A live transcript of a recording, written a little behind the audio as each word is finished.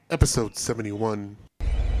episode 71.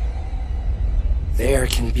 There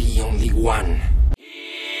can be only one.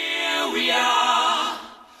 Here we are,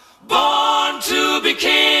 born to be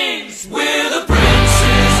kings. We're the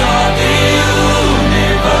princes of the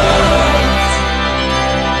universe.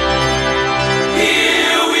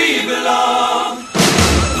 Here we belong,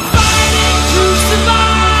 fighting to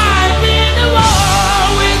survive in a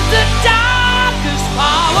war with the darkest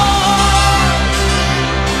power.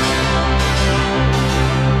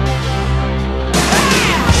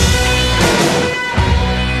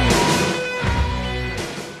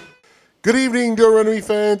 Good evening, Joe Runaway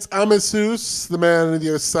fans. I'm Jesus. The man on the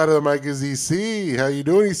other side of the mic is EC. How you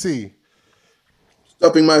doing, EC?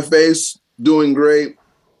 Stuffing my face, doing great,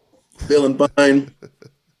 feeling fine,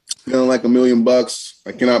 feeling like $1,000,000.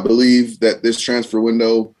 I cannot believe that this transfer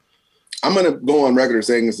window, I'm going to go on record as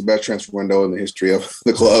saying it's the best transfer window in the history of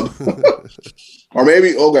the club. Or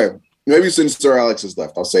maybe since Sir Alex has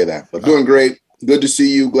left, I'll say that. But doing great. Good to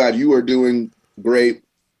see you. Glad you are doing great.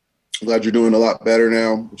 Glad you're doing a lot better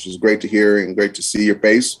now, which is great to hear and great to see your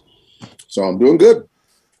face. So I'm doing good.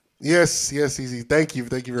 Yes, Easy. Thank you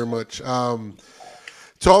very much. To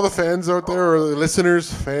all the fans out there, or the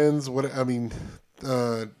listeners, fans, the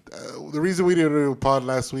reason we didn't do a pod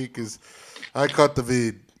last week is I caught the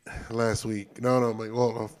vid last week.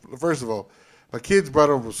 First of all, my kids brought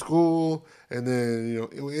home from school, and then,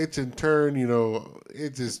 it's in turn,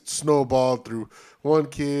 it just snowballed through one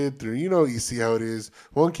kid, through, you see how it is.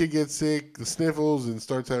 One kid gets sick, the sniffles, and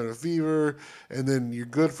starts having a fever, and then you're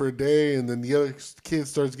good for a day, and then the other kid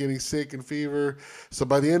starts getting sick and fever. So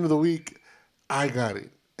by the end of the week, I got it,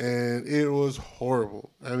 and it was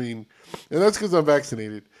horrible. And that's because I'm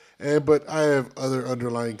vaccinated, but I have other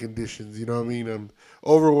underlying conditions, I'm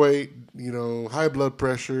overweight, high blood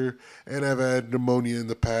pressure, and I've had pneumonia in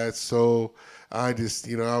the past, so I just,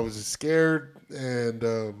 I was just scared, and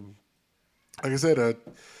like I said,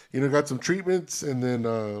 got some treatments, and then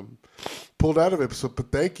pulled out of it. So,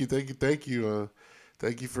 but thank you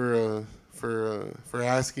for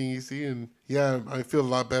asking, EC, and yeah, I feel a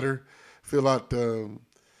lot better. I feel a lot,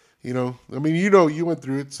 you went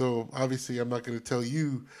through it, so obviously I'm not going to tell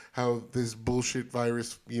you how this bullshit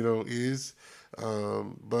virus, is.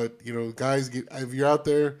 But guys, if you're out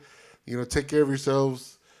there, take care of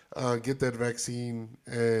yourselves, get that vaccine,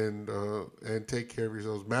 and take care of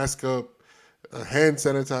yourselves. Mask up, hand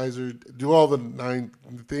sanitizer, do all the 9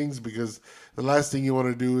 things, because the last thing you want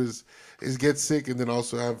to do is get sick and then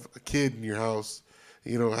also have a kid in your house,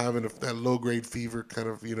 having that low grade fever, kind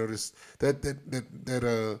of, just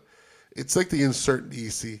that it's like the uncertainty. You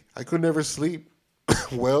see, I could never sleep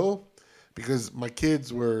well because my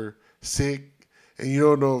kids were sick, and you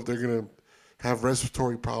don't know if they're gonna have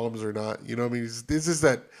respiratory problems or not. This is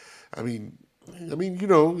that. You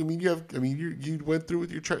went through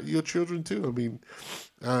with your children too.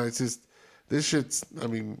 It's just this shit's.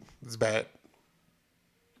 It's bad.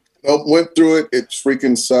 Well, went through it. It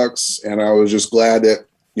freaking sucks, and I was just glad that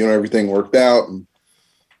everything worked out and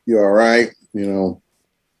you're all right.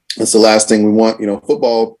 That's the last thing we want.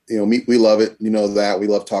 Football. We love it. That we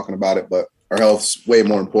love talking about it, but our health's way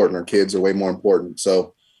more important. Our kids are way more important.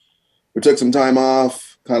 So we took some time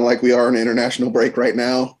off, kind of like we are on an international break right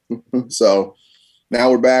now. So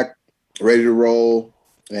now we're back, ready to roll,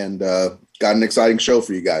 and got an exciting show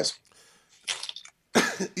for you guys.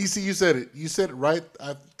 EC, you said it. You said it right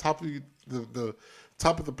at the top of the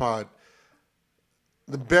top of the pod.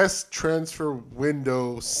 The best transfer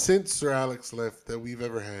window since Sir Alex left that we've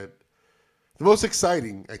ever had. The most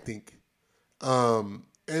exciting, I think.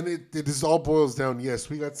 And it just all boils down, yes,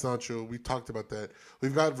 we got Sancho. We talked about that.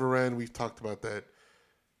 We've got Varane. We've talked about that.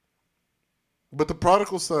 But the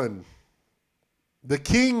prodigal son, the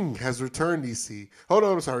king, has returned, EC. Hold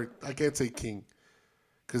on, I'm sorry. I can't say king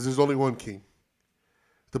because there's only one king.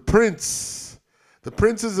 The prince, the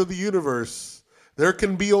princes of the universe, there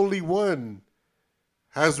can be only one,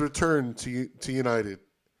 has returned to United.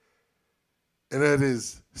 And that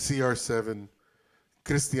is CR7,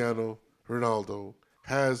 Cristiano Ronaldo,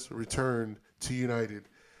 has returned to United.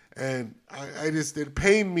 And it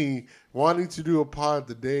pained me wanting to do a pod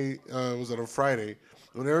the day, was it on Friday,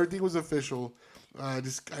 when everything was official. I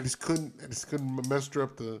just couldn't muster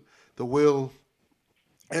up the will,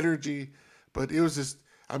 energy, but it was just,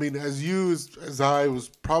 as I was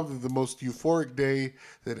probably the most euphoric day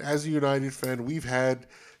that as a United fan we've had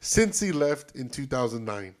since he left in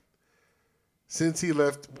 2009. Since he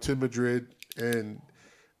left to Madrid, and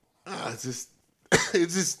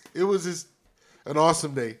it was just an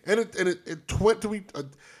awesome day, and it went to me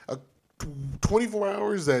a 24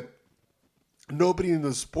 hours that nobody in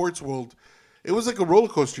the sports world. It was like a roller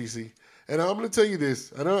coaster, you see. And I'm going to tell you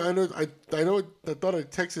this. I thought I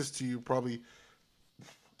texted this to you, probably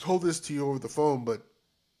told this to you over the phone, but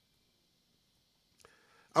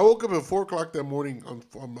I woke up at 4 o'clock that morning on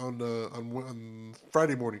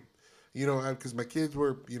Friday morning. Because my kids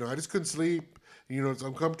were, I just couldn't sleep. It's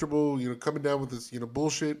uncomfortable. Coming down with this,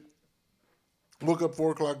 bullshit. Woke up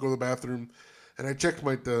 4 o'clock, go to the bathroom, and I checked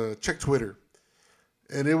check Twitter,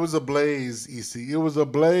 and it was ablaze. EC, it was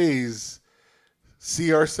ablaze.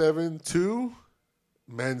 CR7 to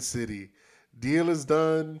Man City. Deal is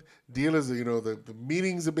done. Deal is, the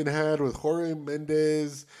meetings have been had with Jorge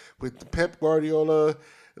Mendes, with Pep Guardiola.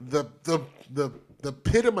 The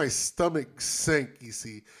pit of my stomach sank, you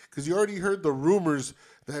see, because you already heard the rumors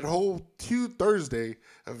that whole Thursday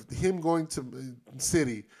of him going to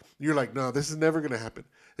City. You're like, no, this is never going to happen.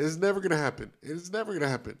 It is never going to happen. It is never going to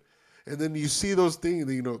happen. And then you see those things,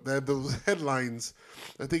 those headlines.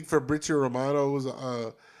 I think Fabrizio Romano was,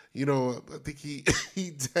 I think he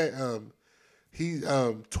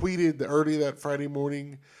tweeted early that Friday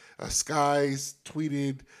morning. Skies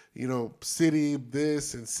tweeted, City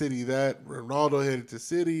this and City that. Ronaldo headed to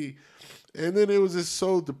City. And then it was just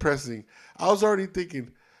so depressing. I was already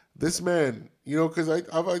thinking, this man, because I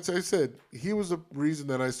said, he was the reason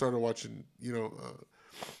that I started watching,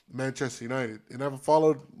 Manchester United. And I've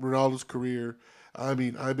followed Ronaldo's career. I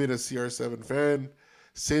mean, I've been a CR7 fan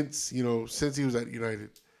since he was at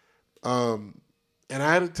United. And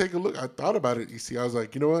I had to take a look. I thought about it, you see. I was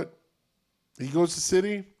like, you know what? He goes to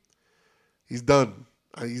City, he's done.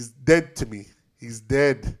 He's dead to me. He's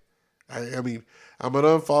dead. I mean, I'm going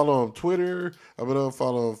to unfollow on Twitter. I'm going to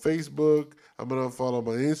unfollow on Facebook. I'm going to unfollow him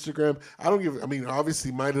on Instagram.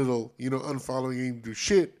 Obviously my little, unfollowing ain't do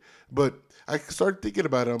shit. But I started thinking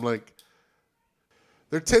about it. I'm like,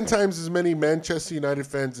 there are 10 times as many Manchester United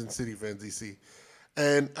fans and City fans, you see.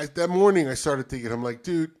 And that morning I started thinking, I'm like,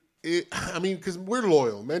 dude, because we're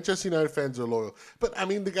loyal. Manchester United fans are loyal. But,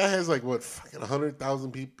 the guy has fucking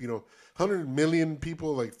 100,000 people, 100 million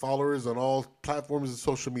people, followers on all platforms of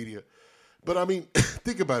social media. But,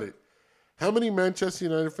 think about it. How many Manchester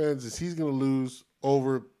United fans is he going to lose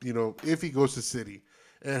over, if he goes to City?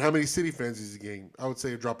 And how many City fans is he getting? I would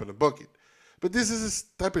say a drop in the bucket. But this is this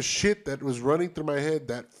type of shit that was running through my head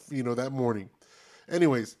that morning.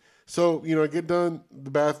 Anyways, so, I get done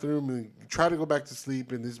the bathroom and try to go back to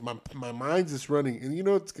sleep, and my mind's just running. And,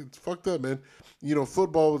 it's fucked up, man.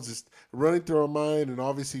 Football was just running through our mind, and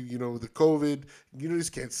obviously, with the COVID,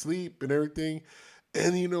 just can't sleep and everything.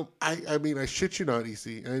 And, I shit you not,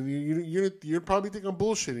 EC. And you're probably think I'm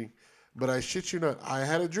bullshitting, but I shit you not. I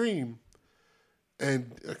had a dream,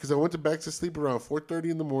 and because I went back to sleep around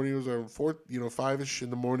 4:30 in the morning. It was around 5-ish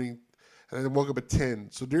in the morning, and I woke up at 10.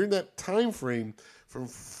 So during that time frame, from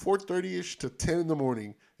 4:30-ish to 10 in the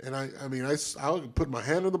morning, and I would put my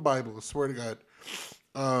hand on the Bible, I swear to God.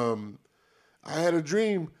 I had a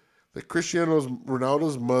dream that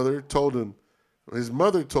Ronaldo's mother told him, his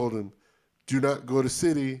mother told him, do not go to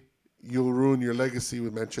City, you'll ruin your legacy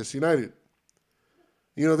with Manchester United.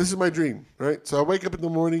 This is my dream, right? So I wake up in the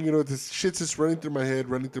morning, this shit's just running through my head.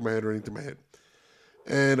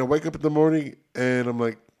 And I wake up in the morning and I'm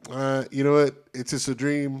like, you know what? It's just a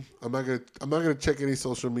dream. I'm not gonna check any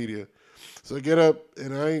social media. So I get up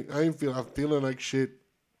and I'm feeling like shit.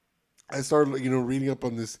 I started, reading up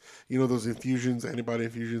on this, those infusions, antibody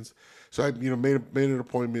infusions. So I, made an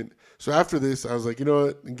appointment. So after this, I was like, you know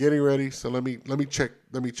what? I'm getting ready. So let me check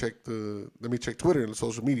Twitter and the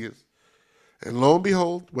social medias. And lo and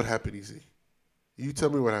behold, what happened, Easy? You tell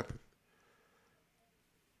me what happened.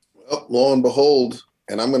 Well, lo and behold,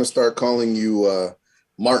 and I'm going to start calling you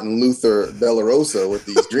Martin Luther Della Rosa with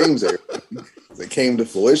these dreams that came to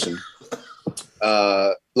fruition.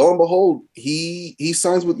 Lo and behold, he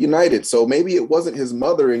signs with United. So maybe it wasn't his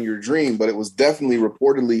mother in your dream, but it was definitely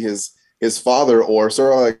reportedly his father or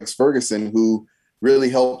Sir Alex Ferguson who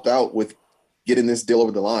really helped out with getting this deal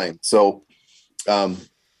over the line. So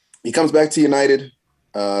he comes back to United,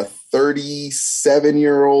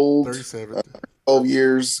 37-year-old, 12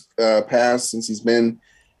 years passed since he's been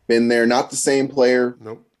there. Not the same player,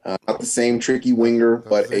 nope. Not the same tricky winger,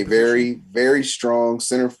 but a very, very strong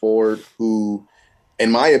center forward who,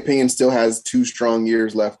 in my opinion, still has 2 strong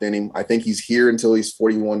years left in him. I think he's here until he's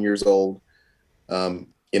 41 years old. At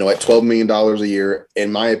 $12 million a year,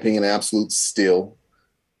 in my opinion, an absolute steal.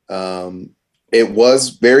 It was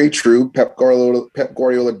very true. Pep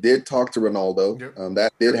Guardiola did talk to Ronaldo. Yep.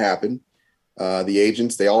 That did happen. The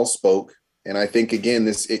agents, they all spoke. And I think, again,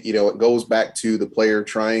 it goes back to the player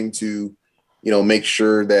trying to, make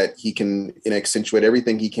sure that he can accentuate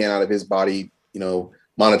everything he can out of his body,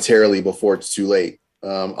 monetarily before it's too late.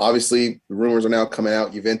 Obviously, the rumors are now coming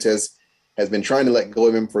out. Juventus has been trying to let go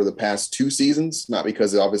of him for the past 2 seasons, not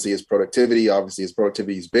because obviously his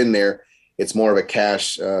productivy's been there. It's more of a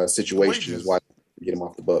cash situation is why they get him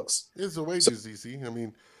off the books. It's the wages, EC.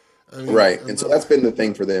 Right. And so that's been the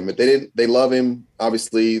thing for them. But they love him.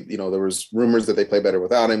 Obviously, there was rumors that they play better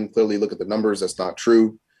without him. Clearly, look at the numbers. That's not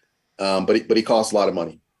true. But he costs a lot of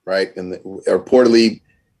money, right? And reportedly,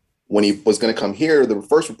 when he was going to come here, the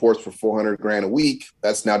first reports for $400,000 a week.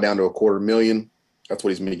 That's now down to $250,000. That's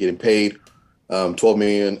what he's going to be getting paid. $12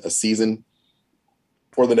 million a season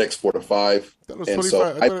for the next 4 to 5. That was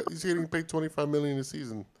 25. I thought he's getting paid $25 million a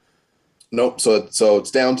season. Nope. So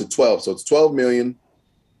it's down to 12. So it's $12 million.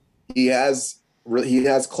 He has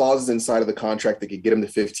clauses inside of the contract that could get him to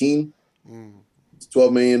 15. It's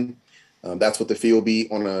 $12 million. That's what the fee will be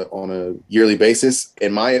on a yearly basis.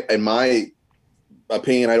 In my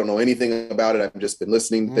opinion, I don't know anything about it. I've just been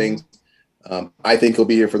listening to things. I think he'll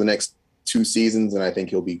be here for the next 2 seasons, and I think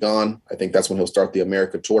he'll be gone. I think that's when he'll start the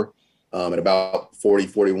America tour at about 40,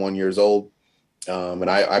 41 years old. And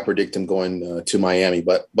I predict him going to Miami.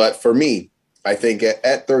 But for me, I think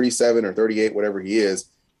at 37 or 38, whatever he is,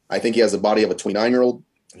 I think he has the body of a 29-year-old.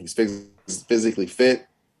 He's physically fit.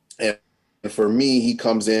 And for me, he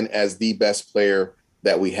comes in as the best player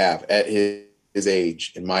that we have at his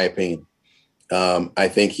age, in my opinion. I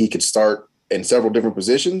think he could start in several different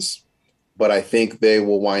positions, but I think they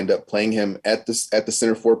will wind up playing him at the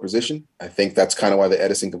center forward position. I think that's kind of why the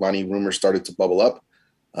Edison Cavani rumors started to bubble up.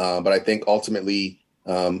 But I think ultimately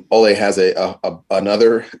Ole has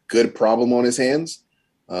another good problem on his hands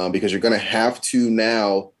because you're going to have to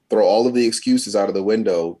now throw all of the excuses out of the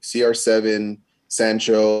window. CR7,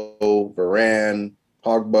 Sancho, Varane,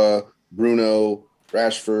 Pogba, Bruno,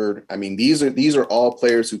 Rashford. I mean, these are all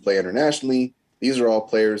players who play internationally. These are all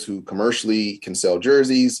players who commercially can sell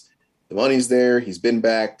jerseys. The money's there. He's been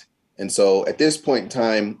backed. And so at this point in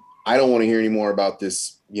time, I don't want to hear any more about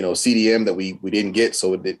this, CDM that we didn't get.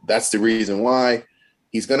 So that's the reason why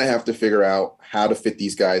he's going to have to figure out how to fit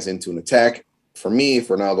these guys into an attack. For me, if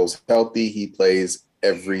Ronaldo's healthy, he plays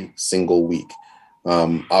every single week.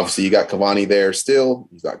 Obviously, you got Cavani there still.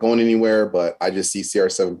 He's not going anywhere, but I just see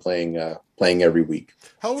CR7 playing every week.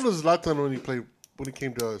 How old was Zlatan when he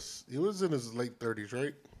came to us? He was in his late 30s,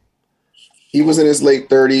 right? He was in his late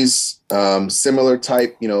 30s. Similar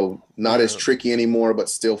type, not as tricky anymore, but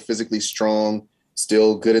still physically strong,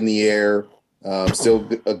 still good in the air, still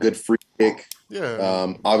a good free kick.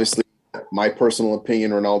 Yeah. Obviously, my personal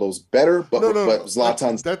opinion, Ronaldo's better, but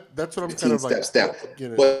Zlatan's that's what I'm 15 kind of steps down.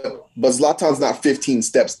 But Zlatan's not 15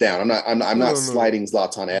 steps down. I'm not sliding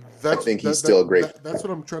Zlatan at. I think he's still a great. That's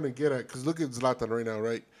what I'm trying to get at. Because look at Zlatan right now,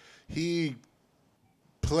 right? He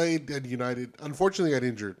played at United. Unfortunately, got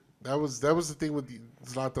injured. That was the thing with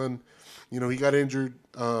Zlatan. He got injured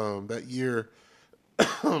that year,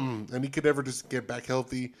 and he could never just get back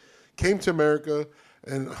healthy. Came to America,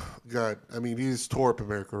 and God, I mean, he just tore up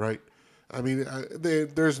America, right? I mean,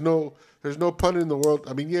 there's no pun in the world.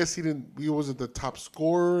 I mean, yes, he wasn't the top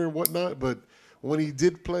scorer and whatnot, but when he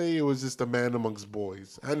did play, it was just a man amongst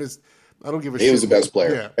boys. I don't give a shit. He was the best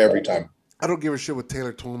player every time. I don't give a shit what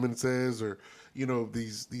Taylor Twellman says or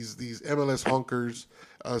these MLS honkers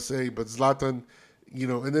say, but Zlatan,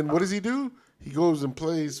 and then what does he do? He goes and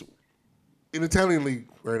plays in Italian league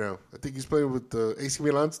right now. I think he's playing with the AC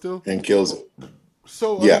Milan still and kills it.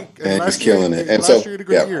 So and he's killing it. And last year he had a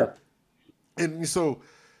good year. And so,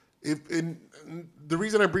 the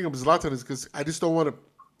reason I bring up Zlatan is because I just don't want to.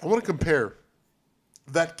 I want to compare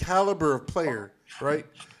that caliber of player, right?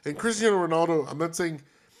 And Cristiano Ronaldo. I'm not saying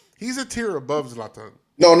he's a tier above Zlatan.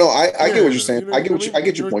 No, I get what you're saying. I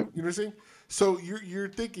get your point. You know what I'm saying? So you're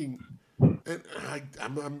thinking, and I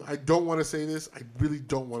don't want to say this. I really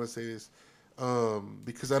don't want to say this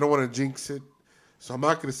because I don't want to jinx it. So I'm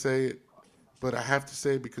not going to say it, but I have to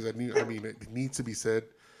say it because it needs to be said.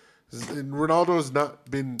 And Ronaldo has not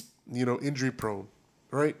been, injury prone,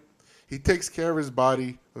 right? He takes care of his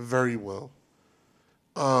body very well.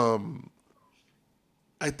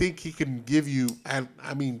 I think he can give you,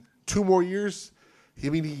 2 more years.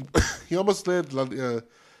 He almost led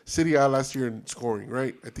City A last year in scoring,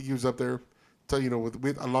 right? I think he was up there,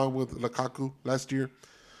 along with Lukaku last year.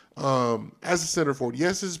 As a center forward,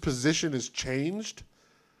 yes, his position has changed.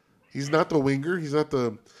 He's not the winger. He's not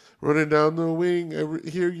the running down the wing.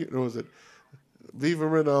 Was it Viva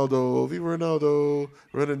Ronaldo,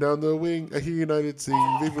 running down the wing. I hear United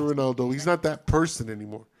sing Viva Ronaldo. He's not that person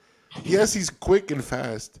anymore. Yes, he's quick and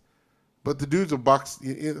fast, but the dude's a box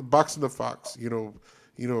in the fox.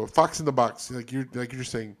 Fox in the box, like you're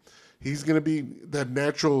saying. He's gonna be that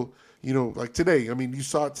natural, Like today. I mean, you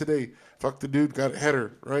saw it today. Fuck the dude, got a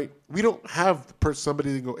header, right? We don't have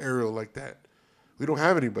somebody that can go aerial like that. We don't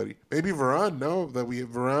have anybody. Maybe Varane, no, that we have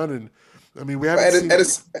Varane, and I mean we haven't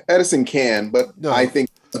seen Edison can, but I no.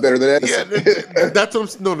 think it's better than Yeah, Edison. that's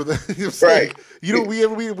what I'm. No, no, I'm saying.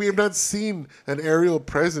 Right. We have not seen an aerial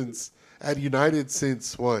presence at United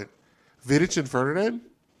since what? Vidic and Ferdinand,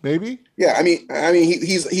 maybe. Yeah, I mean,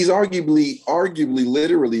 he's arguably,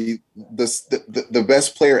 literally the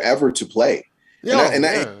best player ever to play. Yeah,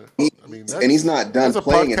 And he's not done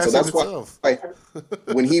playing it. So that's why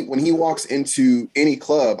when he walks into any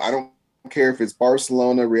club, I don't care if it's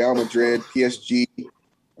Barcelona, Real Madrid, PSG,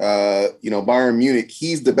 Bayern Munich,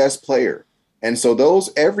 he's the best player. And so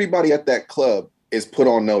everybody at that club is put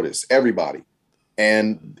on notice, everybody.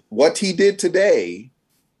 And what he did today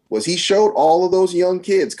was he showed all of those young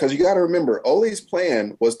kids, because you got to remember, Ole's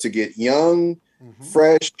plan was to get young,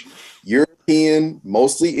 fresh, European,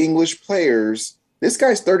 mostly English players. This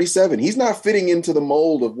guy's 37. He's not fitting into the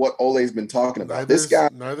mold of what Ole's been talking about. Neither's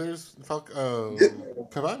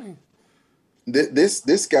Cavani.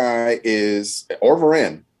 This guy is, or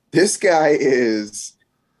Varane. This guy is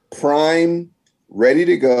prime, ready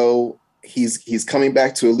to go. He's coming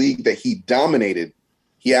back to a league that he dominated.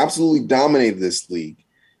 He absolutely dominated this league.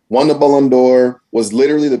 Won the Ballon d'Or, was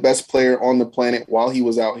literally the best player on the planet while he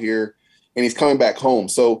was out here, and he's coming back home.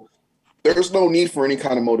 So there's no need for any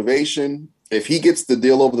kind of motivation. If he gets the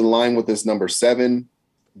deal over the line with this number 7,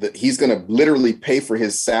 that he's going to literally pay for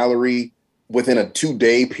his salary within a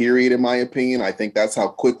 2-day period, in my opinion. I think that's how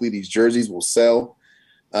quickly these jerseys will sell.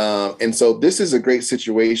 And so this is a great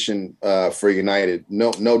situation for United.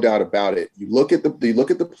 No doubt about it. You look at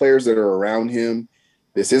the players that are around him.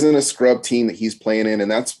 This isn't a scrub team that he's playing in.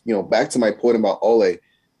 And that's, back to my point about Ole,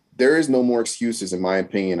 there is no more excuses, in my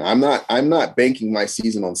opinion. I'm not banking my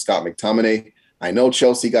season on Scott McTominay. I know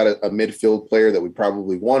Chelsea got a midfield player that we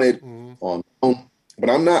probably wanted on loan, but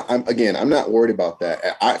I'm not worried about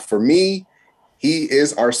that. For me, he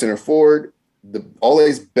is our center forward.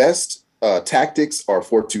 Ole's best tactics are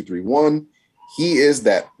 4-2-3-1. He is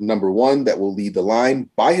that number 1 that will lead the line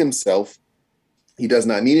by himself. He does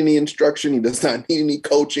not need any instruction. He does not need any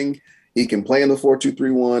coaching. He can play in the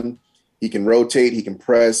 4-2-3-1. He can rotate. He can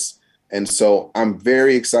press. And so I'm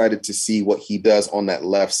very excited to see what he does on that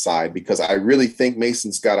left side, because I really think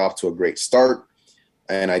Mason's got off to a great start.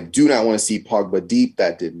 And I do not want to see Pogba deep.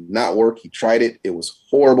 That did not work. He tried it. It was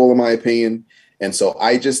horrible, in my opinion. And so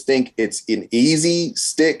I just think it's an easy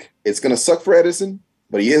stick. It's going to suck for Edison,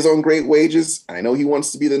 but he is on great wages. I know he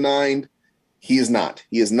wants to be the 9. He is not.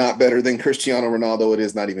 He is not better than Cristiano Ronaldo. It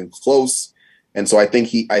is not even close. And so I think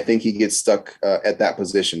he gets stuck at that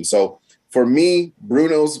position. So for me,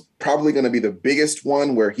 Bruno's probably going to be the biggest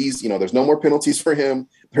one, where he's, there's no more penalties for him.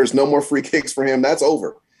 There's no more free kicks for him. That's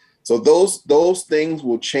over. So those things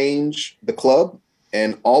will change the club,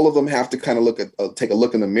 and all of them have to kind of take a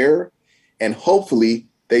look in the mirror, and hopefully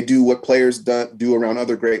they do what players do around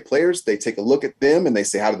other great players. They take a look at them and they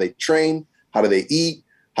say, how do they train? How do they eat?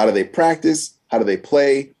 How do they practice? How do they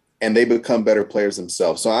play? And they become better players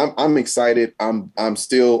themselves. So I'm excited. I'm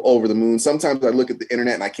still over the moon. Sometimes I look at the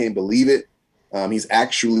internet and I can't believe it. He's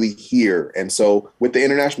actually here. And so with the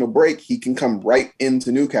international break, he can come right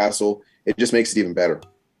into Newcastle. It just makes it even better.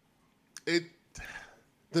 The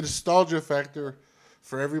nostalgia factor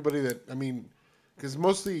for everybody because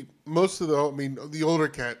most of the older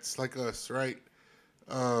cats like us, right?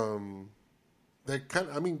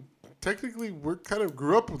 Technically we're kind of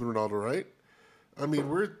grew up with Ronaldo, right? I'm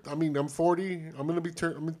 40. I'm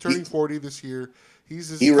turning 40 this year.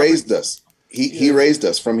 He raised us. He raised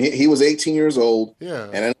us from he was 18 years old. Yeah.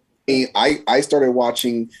 And I started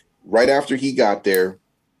watching right after he got there.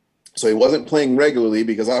 So he wasn't playing regularly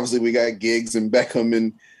because obviously we got Giggs and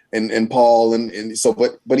Beckham and Paul and so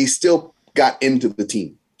but he still got into the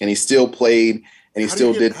team, and he still played, and he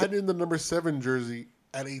had in the number 7 jersey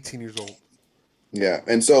at 18 years old. Yeah.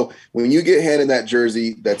 And so when you get handed that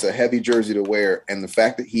jersey, that's a heavy jersey to wear. And the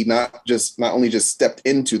fact that he not only just stepped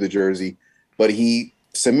into the jersey, but he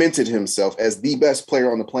cemented himself as the best player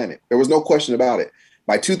on the planet. There was no question about it.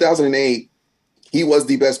 By 2008, he was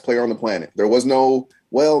the best player on the planet. There was no,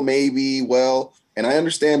 and I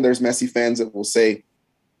understand there's Messi fans that will say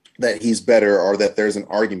that he's better or that there's an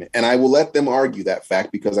argument. And I will let them argue that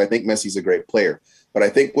fact because I think Messi's a great player. But I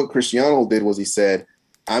think what Cristiano did was he said,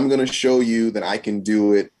 I'm going to show you that I can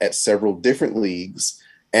do it at several different leagues.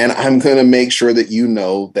 And I'm going to make sure that you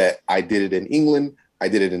know that I did it in England. I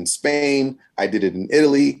did it in Spain. I did it in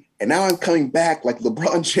Italy. And now I'm coming back like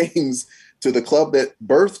LeBron James to the club that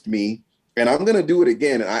birthed me. And I'm going to do it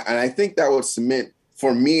again. And I think that would cement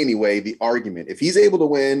for me anyway, the argument, if he's able to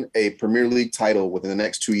win a Premier League title within the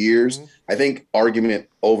next 2 years, I think argument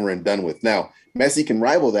over and done with. Now, Messi can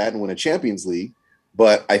rival that and win a Champions League,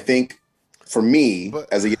 but I think for me,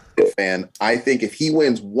 as a United fan, I think if he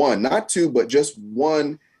wins one, not two, but just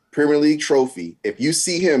one Premier League trophy, if you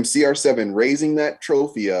see him, CR7, raising that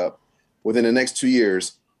trophy up within the next 2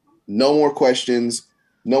 years, no more questions,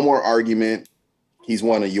 no more argument. He's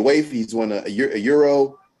won a UEFA, he's won a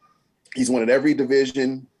Euro, he's won at every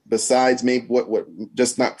division besides maybe what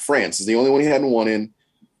just not France is the only one he hadn't won in.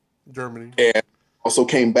 Germany. And also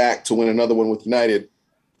came back to win another one with United.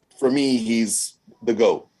 For me, he's the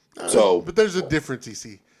GOAT. But there's a difference, you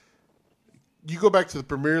see. You go back to the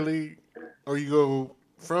Premier League or you go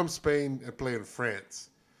from Spain and play in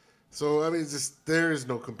France. So, I mean, there is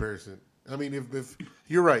no comparison. I mean, if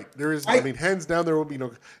you're right, there is. I mean, hands down, there will be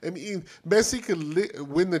no. I mean, Messi could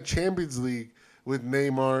win the Champions League with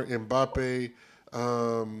Neymar, Mbappe.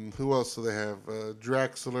 Who else do they have?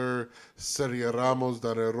 Draxler, Sergio Ramos,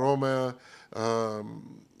 Donnarumma.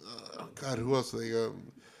 God, who else do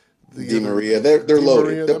they? Di Maria. They're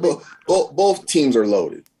loaded. Both teams are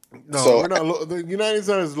loaded. No, so we're not. The United's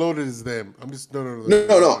not as loaded as them. I'm just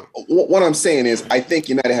no. What I'm saying is, I think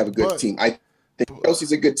United have a good team. I think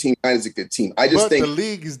Chelsea's a good team. United's a good team. I just think the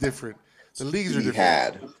league is different. The leagues are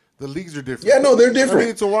different. The leagues are different. Yeah, no, they're different. I mean,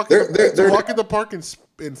 it's a walk in the park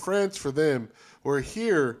in France for them. Where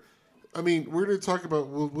here, I mean, we're going to talk about.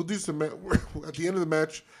 We'll do some at the end of the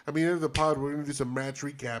match. I mean, end of the pod, we're going to do some match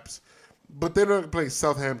recaps. But they're not going to play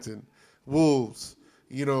Southampton, Wolves.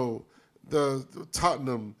 The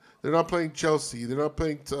Tottenham. They're not playing Chelsea. They're not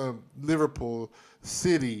playing Liverpool,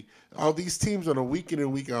 City. All these teams on a week in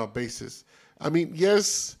and week out basis. I mean,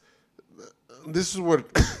 yes, this is what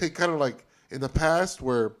it kind of like in the past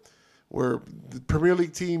where the Premier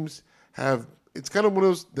League teams have. It's kind of one of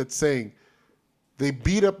those that's saying they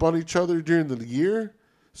beat up on each other during the year.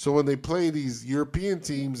 So when they play these European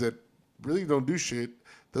teams that really don't do shit,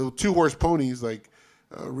 the two-horse ponies like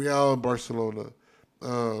Real and Barcelona,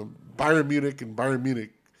 Bayern Munich and Bayern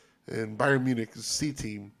Munich. And Bayern Munich is C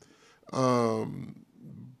team,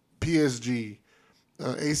 PSG,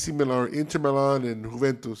 AC Milan, Inter Milan, and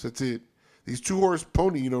Juventus. That's it. These two-horse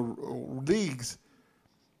pony, leagues.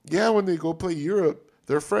 Yeah, when they go play Europe,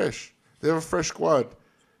 they're fresh. They have a fresh squad.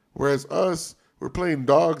 Whereas us, we're playing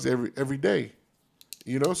dogs every day.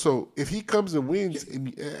 So if he comes and wins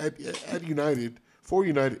at United, for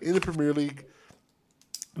United in the Premier League,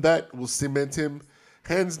 that will cement him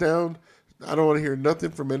hands down. I don't want to hear nothing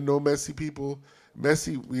from no Messi people.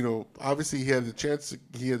 Messi, obviously he had the chance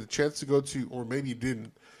to go to, or maybe he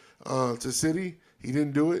didn't, to City. He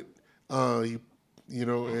didn't do it. And if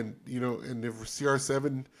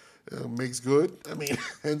CR7 makes good, I mean,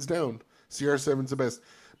 hands down, CR7's the best.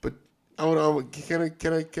 But can I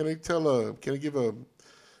give a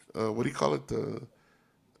what do you call it?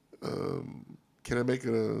 Can I make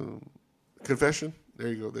a confession? There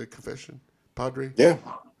you go, the confession, Padre. Yeah.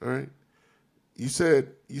 All right. You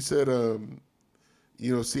said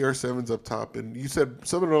CR7's up top, and you said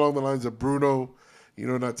something along the lines of Bruno,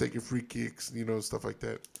 not taking free kicks, stuff like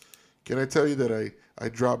that. Can I tell you that I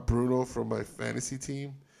dropped Bruno from my fantasy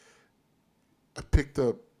team? I picked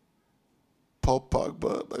up Paul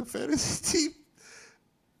Pogba, my fantasy team.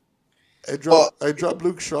 I dropped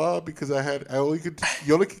Luke Shaw because you only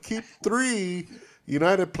could keep 3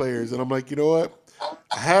 United players, and I'm like, you know what?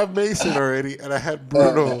 I have Mason already, and I had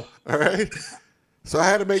Bruno. All right. So I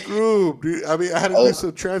had to make room, dude. I mean, I had to do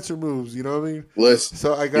some transfer moves. You know what I mean? Listen,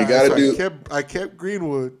 so I kept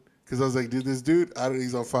Greenwood because I was like, dude, this dude,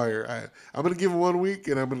 he's on fire. I'm gonna give him 1 week,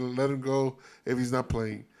 and I'm gonna let him go if he's not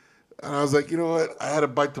playing. And I was like, you know what? I had to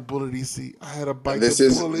bite the bullet, EC. I had to bite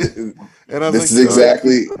the bullet. And I was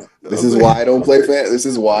this is why I don't play This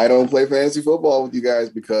is why I don't play fantasy football with you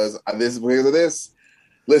guys because because of this.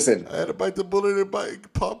 Listen, I had to bite the bullet and bite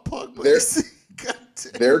Pogba.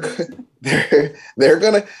 They're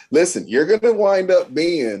gonna listen. You're gonna wind up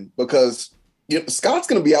being because Scott's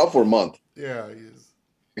gonna be out for a month. Yeah,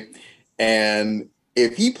 he is. And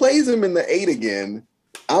if he plays him in the 8 again,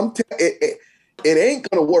 it ain't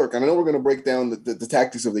gonna work. And I know we're gonna break down the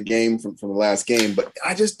tactics of the game from the last game, but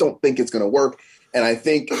I just don't think it's gonna work. And I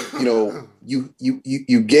think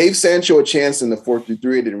you gave Sancho a chance in the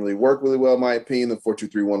 4-3-3. It didn't really work really well, in my opinion. The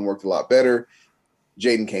 4-2-3-1 worked a lot better.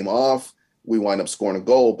 Jaden came off. We wind up scoring a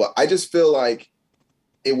goal. But I just feel like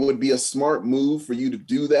it would be a smart move for you to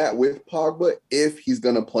do that with Pogba if he's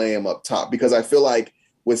going to play him up top. Because I feel like,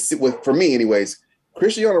 for me anyways,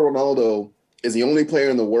 Cristiano Ronaldo is the only player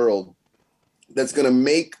in the world that's going to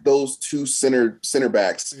make those two center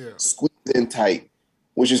backs squeeze in tight.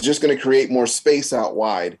 which is just going to create more space out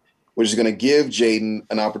wide, which is going to give Jaden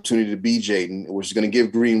an opportunity to be Jaden, which is going to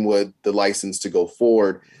give Greenwood the license to go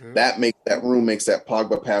forward. Makes that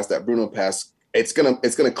Pogba pass, that Bruno pass. It's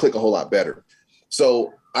gonna click a whole lot better.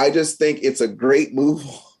 So I just think it's a great move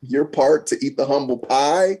on your part to eat the humble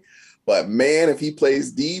pie. But man, if he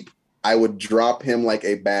plays deep, I would drop him like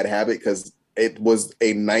a bad habit because it was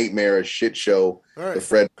a nightmare, a shit show. Right. The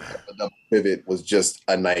Fred double pivot was just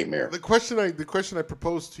a nightmare. The question I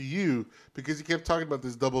proposed to you, because you kept talking about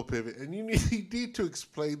this double pivot, and you need to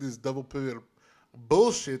explain this double pivot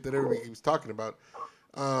bullshit that everybody keeps talking about,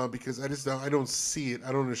 because I don't see it,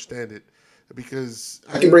 I don't understand it, because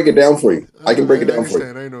I can break it down for you. I can break it down for you.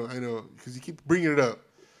 I know, because you keep bringing it up,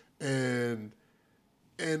 and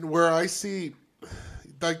where I see,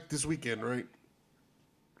 like this weekend, right?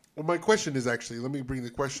 Well, my question is actually, let me bring the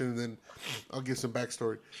question and then I'll give some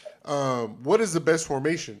backstory. What is the best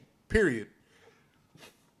formation? Period.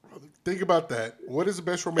 Think about that. What is the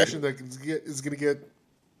best formation that is going to get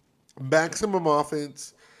maximum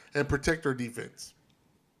offense and protect our defense?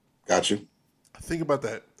 Got you. Think about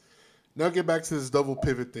that. Now get back to this double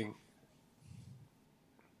pivot thing.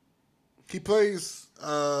 He plays,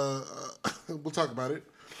 we'll talk about it.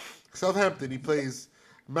 Southampton, he plays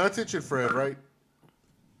Matic and Fred, right?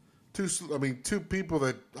 Two people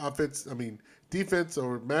that defense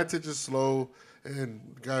or Matic is slow, and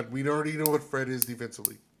God, we already know what Fred is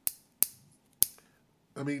defensively.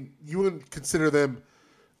 I mean, you wouldn't consider them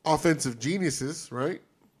offensive geniuses, right?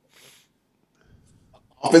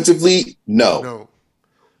 Offensively, no. No.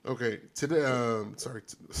 Okay, today,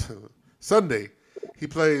 Sunday, he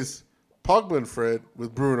plays Pogba and Fred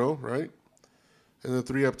with Bruno, right? And the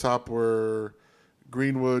three up top were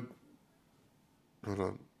Greenwood. Hold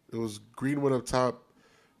on. It was Greenwood up top,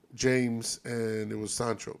 James, and it was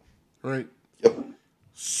Sancho, right? Yep.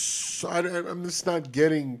 So I'm just not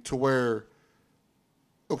getting to where.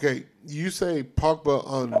 Okay, you say Pogba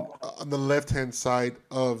on the left-hand side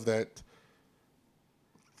of that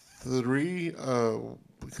three,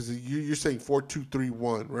 because you're saying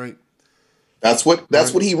 4-2-3-1, right? That's what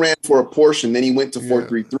he ran for a portion. Then he went to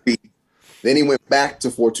 4-3-3. Then he went back to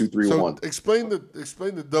 4-2-3-1. So explain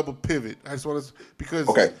the double pivot. I just want to, because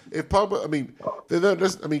if Pogba,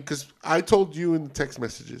 because I told you in the text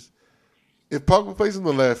messages, if Pogba plays on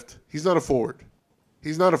the left, he's not a forward.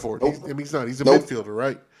 He's not a forward. Nope. He's not. He's a midfielder,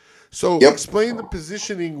 right? So explain the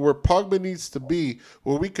positioning where Pogba needs to be,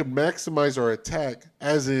 where we can maximize our attack,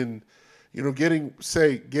 as in, getting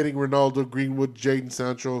Ronaldo, Greenwood, Jadon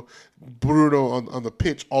Sancho, Bruno on the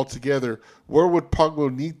pitch all together. Where would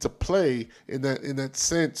Pogba need to play in that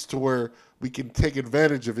sense to where we can take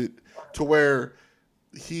advantage of it, to where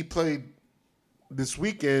he played this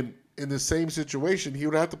weekend in the same situation? He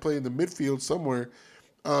would have to play in the midfield somewhere.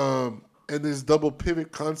 And this double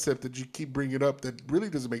pivot concept that you keep bringing up that really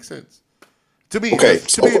doesn't make sense. To me, it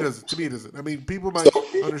doesn't. I mean, people might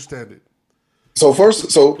understand it. So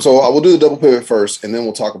first, I will do the double pivot first, and then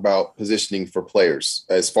we'll talk about positioning for players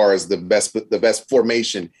as far as the best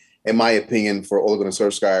formation, in my opinion, for Ole Gunnar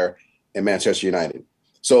Solskjaer and Manchester United.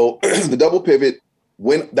 So the double pivot,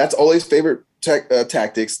 that's Ole's favorite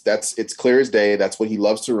tactics. It's clear as day. That's what he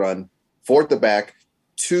loves to run. 4 at the back,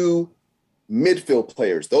 2 midfield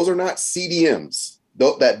players. Those are not CDMs.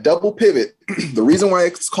 That double pivot, the reason why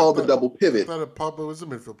it's called the double pivot. I thought Pogba was a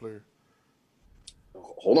midfield player.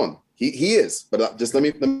 Hold on. He is, but just let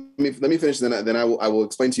me finish. Then I will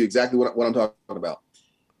explain to you exactly what I'm talking about.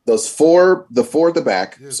 The 4 at the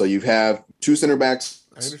back. Yes. So you have 2 center backs,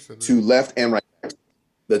 2 left and right backs.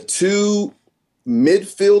 The 2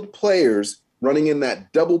 midfield players running in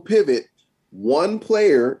that double pivot. One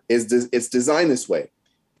player it's designed this way.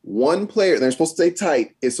 One player, they're supposed to stay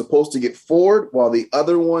tight, is supposed to get forward while the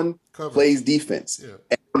other one plays defense.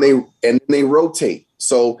 Yeah. And they rotate.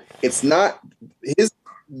 So it's not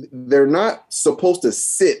they're not supposed to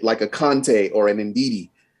sit like a Conte or an Ndidi.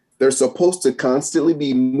 They're supposed to constantly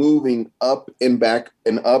be moving up and back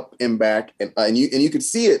and up and back. And you could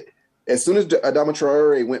see it as soon as Adama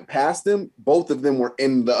Traore went past them, both of them were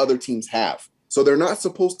in the other team's half. So they're not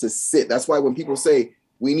supposed to sit. That's why when people say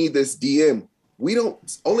we need this DM,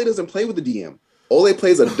 Ole doesn't play with the DM. Ole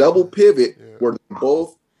plays a double pivot where they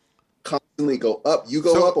both constantly go up. You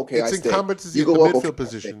go up, okay, I stay. It's incompetency at the midfield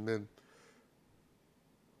position then.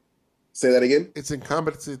 Say that again? It's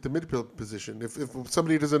incompetency at the midfield position. If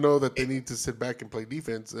somebody doesn't know that they need to sit back and play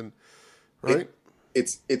defense, and right?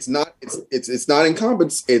 It's not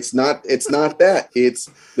incompetence. It's not that. It's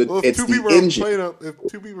the engine.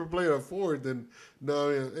 If 2 people are playing up forward, then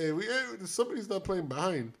somebody's not playing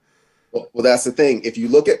behind. Well, that's the thing. If you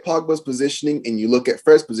look at Pogba's positioning and you look at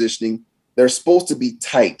Fred's positioning, they're supposed to be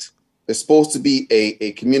tight. There's supposed to be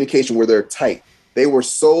a communication where they're tight. They were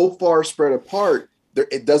so far spread apart,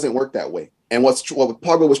 it doesn't work that way. And what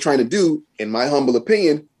Pogba was trying to do, in my humble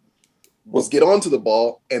opinion, was get onto the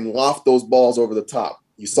ball and loft those balls over the top.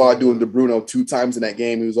 You saw it doing to Bruno 2 times in that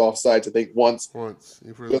game. He was offside, I think, once.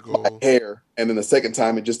 Just by hair. And then the second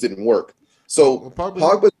time, it just didn't work. So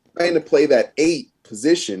Pogba's trying to play that 8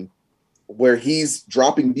 position where he's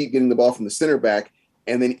dropping deep, getting the ball from the center back.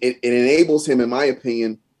 And then it enables him, in my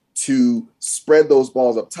opinion, to spread those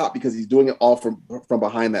balls up top because he's doing it all from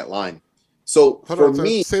behind that line. So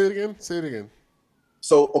say it again.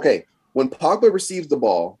 So, okay, when Pogba receives the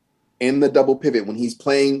ball in the double pivot, when he's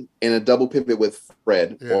playing in a double pivot with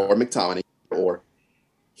Fred or McTominay, or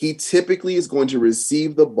he typically is going to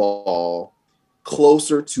receive the ball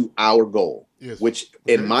closer to our goal, which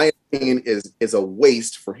in my opinion is a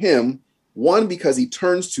waste for him. 1, because he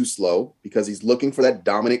turns too slow, because he's looking for that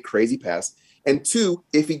dominant, crazy pass. And 2,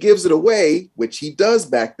 if he gives it away, which he does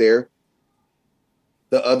back there,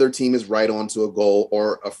 the other team is right onto a goal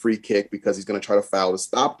or a free kick because he's going to try to foul to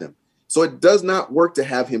stop them. So it does not work to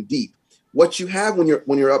have him deep. What you have when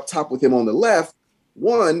you're up top with him on the left,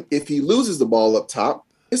 1, if he loses the ball up top,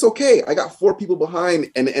 it's okay. I got 4 people behind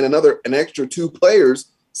and an extra 2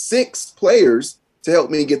 players, 6 players to help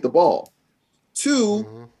me get the ball.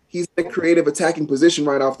 2, he's in a creative attacking position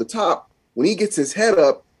right off the top. When he gets his head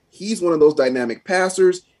up, he's one of those dynamic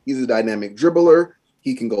passers. He's a dynamic dribbler.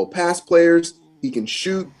 He can go past players. He can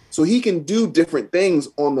shoot. So he can do different things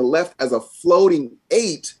on the left as a floating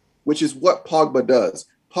 8, which is what Pogba does.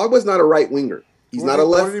 Pogba's not a right winger. He's not a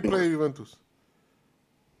left winger. Where did he play at Juventus?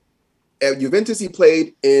 At Juventus, he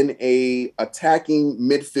played in a attacking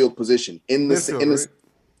midfield position in the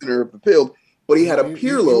center of the field. But he had a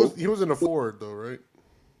Pirlo. He wasn't a forward, though, right?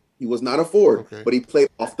 He was not a forward, but he played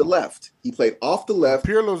off the left.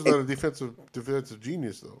 Pirlo's not a defensive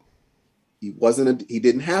genius, though. He wasn't. He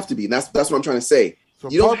didn't have to be. And that's what I'm trying to say. So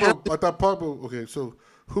I thought Pogba. Okay, so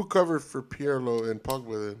who covered for Pirlo and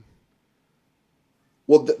Pogba then?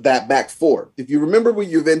 Well, that back 4. If you remember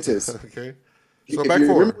with Juventus, okay, so back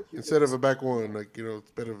 4 instead of a back 1,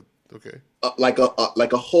 it's better. Okay, like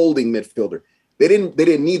a holding midfielder. They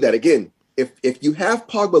didn't need that. Again, if you have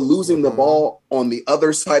Pogba losing the ball on the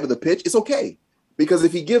other side of the pitch, it's okay, because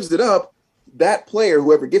if he gives it up, that player,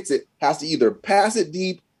 whoever gets it, has to either pass it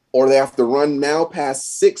deep or they have to run now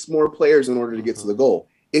past 6 more players in order to get to the goal.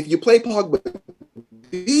 If you play Pogba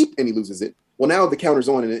deep and he loses it, well, now the counter's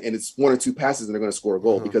on and it's 1 or 2 passes and they're going to score a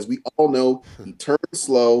goal because we all know he turns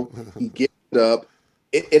slow, he gets it up.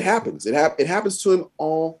 It happens. It happens to him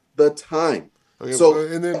all the time. Okay, so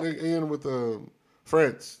and then again with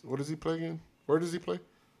France, what does he play again? Where does he play?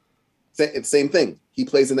 Same thing. He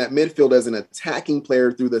plays in that midfield as an attacking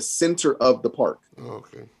player through the center of the park. Oh,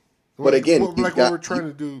 okay. But again, what we're trying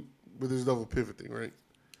to do with this double pivoting, right?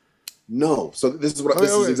 No. So this is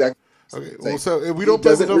is exactly. Okay. Well, so if we don't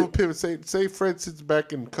play the double pivot, say Fred sits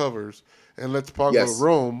back and covers and lets Pogba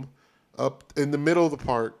roam up in the middle of the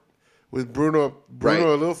park with Bruno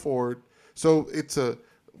a little forward. So it's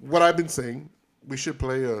what I've been saying. We should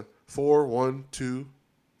play a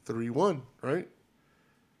 4-1-2-3-1, right?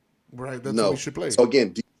 Right. That's what we should play. So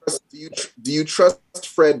again, do you trust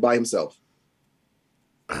Fred by himself?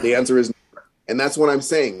 The answer is no. And that's what I'm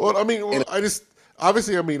saying. Well, I mean,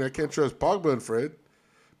 I can't trust Pogba and Fred,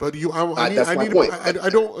 but that's my point. I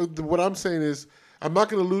don't. What I'm saying is, I'm not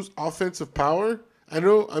going to lose offensive power. I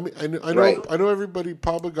know. I know. Right. I know.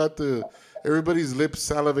 Pogba got everybody's lips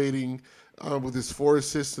salivating with his 4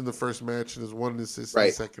 assists in the first match and his 1 assist in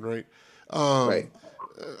the second. Right.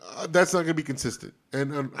 That's not going to be consistent,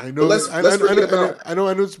 and I know. I know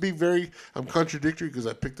it's being very. I'm contradictory because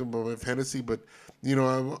I picked him on my fantasy, but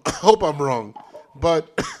I hope I'm wrong.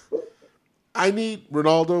 But I need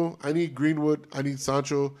Ronaldo, I need Greenwood, I need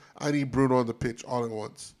Sancho, I need Bruno on the pitch all at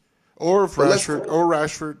once, or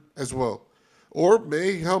Rashford as well, or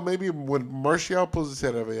maybe when Martial pulls his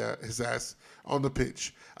head out of his ass on the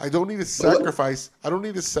pitch. I don't need to sacrifice. I don't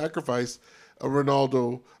need to sacrifice a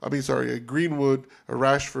Greenwood, a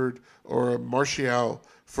Rashford, or a Martial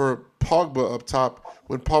for Pogba up top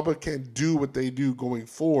when Pogba can't do what they do going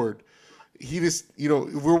forward. He just,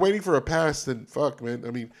 if we're waiting for a pass, then fuck, man.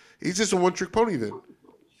 I mean, he's just a one-trick pony then.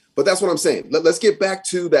 But that's what I'm saying. Let's get back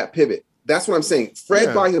to that pivot. That's what I'm saying.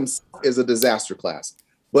 Fred by himself is a disaster class.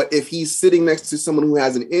 But if he's sitting next to someone who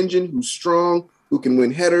has an engine, who's strong, who can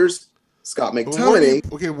win headers, Scott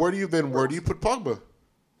McTominay. Where do you put Pogba?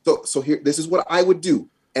 So here, this is what I would do.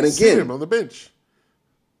 And again, sit him on the bench.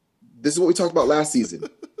 This is what we talked about last season.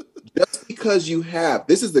 Just because you have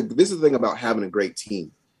this is the thing about having a great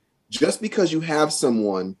team. Just because you have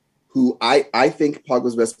someone who I think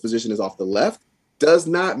Pogba's best position is off the left, does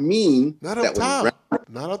not mean not up top.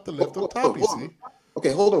 Not up the left up top, you see.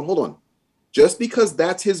 Okay, hold on. Just because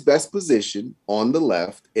that's his best position on the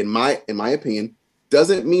left, in my opinion,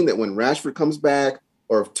 doesn't mean that when Rashford comes back,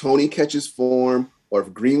 or if Tony catches form, or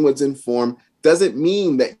if Greenwood's in form, doesn't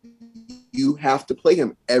mean that you have to play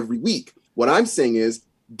him every week. What I'm saying is,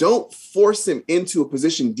 don't force him into a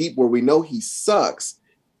position deep where we know he sucks.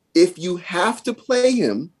 If you have to play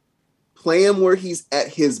him where he's at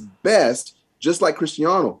his best, just like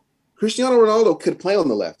Cristiano. Cristiano Ronaldo could play on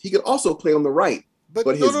the left. He could also play on the right. But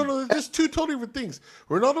no. There's two totally different things.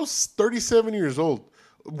 Ronaldo's 37 years old.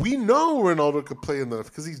 We know Ronaldo could play on the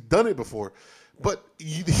left because he's done it before. But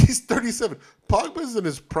he's 37. Pogba's in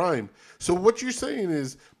his prime. So what you're saying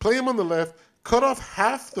is play him on the left, cut off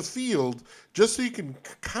half the field just so you can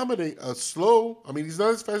accommodate a slow. I mean, he's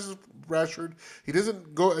not as fast as Rashford. He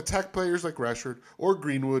doesn't go attack players like Rashford or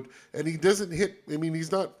Greenwood, and he doesn't hit. I mean,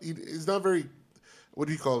 he's not very. What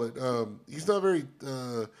do you call it? He's not very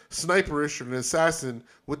sniperish or an assassin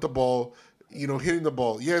with the ball. Hitting the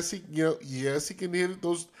ball. Yes, he can hit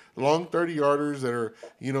those long 30-yarders that are,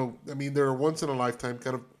 they're once in a lifetime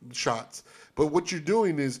kind of shots. But what you're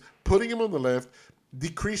doing is putting him on the left,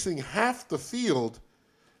 decreasing half the field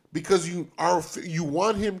because you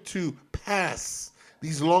want him to pass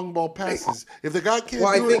these long ball passes. If the guy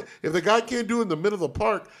can't do it in the middle of the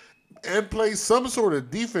park and play some sort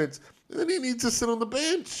of defense, then he needs to sit on the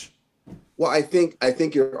bench. Well, I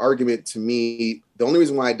think your argument to me, the only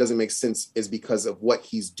reason why it doesn't make sense is because of what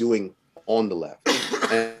he's doing on the left.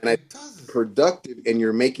 And it's productive, and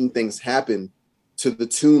you're making things happen to the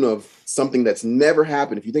tune of something that's never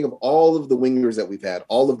happened. If you think of all of the wingers that we've had,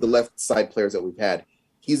 all of the left side players that we've had,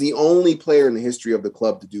 he's the only player in the history of the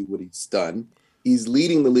club to do what he's done. He's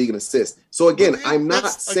leading the league in assists. So again, I'm not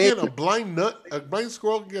saying a blind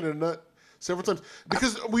squirrel can get a nut several times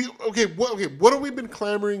because what have we been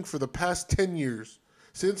clamoring for the past 10 years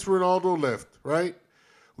since Ronaldo left, right?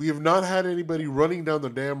 We have not had anybody running down the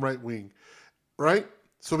damn right wing, right?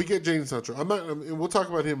 So we get Jadon Sancho. And we'll talk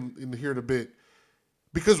about him here in a bit.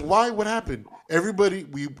 Because why? What happened? Everybody,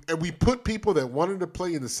 we put people that wanted to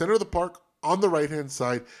play in the center of the park on the right-hand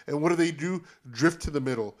side, and what do? Drift to the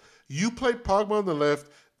middle. You play Pogba on the left,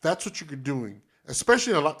 that's what you're doing.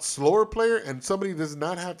 Especially a lot slower player and somebody does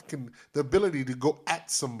not have the ability to go at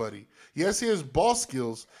somebody. Yes, he has ball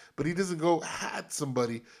skills, but he doesn't go at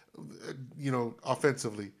somebody,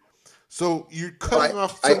 offensively. So you're cutting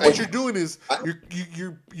off. So what you're doing is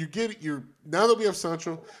you're getting now that we have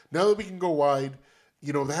Sancho, now that we can go wide,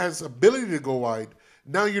 that has ability to go wide.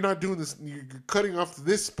 Now you're not doing this. You're cutting off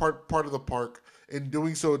this part of the park and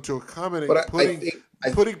doing so to accommodate putting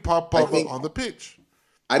Pogba on the pitch.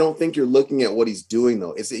 I don't think you're looking at what he's doing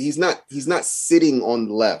though. He's not sitting on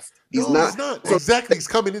the left. He's not. Exactly. He's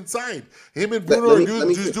coming inside. Him and Bruno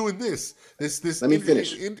are just doing this. Let me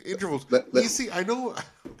finish. Intervals. You see, I know.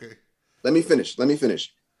 Okay. Let me finish.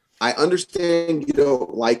 I understand you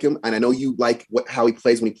don't like him, and I know you like how he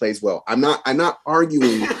plays when he plays well. I'm not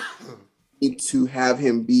arguing to have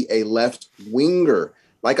him be a left winger.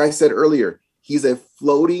 Like I said earlier, he's a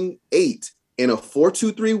floating 8 in a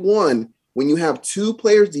 4-2-3-1. When you have two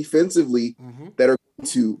players defensively that are going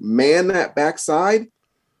to man that backside,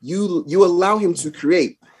 you allow him to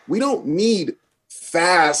create. We don't need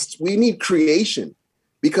fast. We need creation.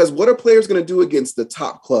 Because what are players going to do against the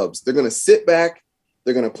top clubs? They're going to sit back,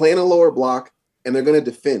 they're going to play in a lower block, and they're going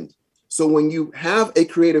to defend. So when you have a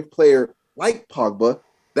creative player like Pogba,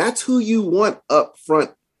 that's who you want up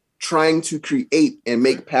front trying to create and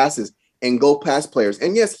make passes and go past players.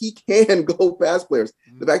 And yes, he can go past players.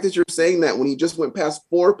 The fact that you're saying that when he just went past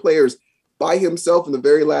 4 players by himself in the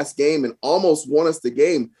very last game and almost won us the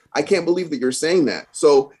game, I can't believe that you're saying that.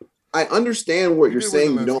 So I understand what you're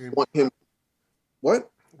saying. You don't want him.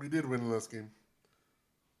 What? We did win the last game.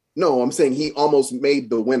 No, I'm saying he almost made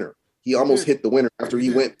the winner. He almost hit the winner after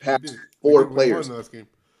he went past 4 players. We won the last game.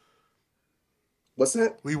 What's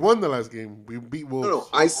that? We won the last game. We beat Wolves. No.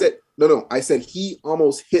 I said he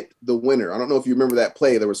almost hit the winner. I don't know if you remember that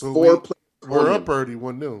play. There was 4 players. We're up already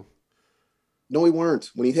 1-0. No, we weren't.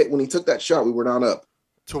 When he took that shot, we were not up.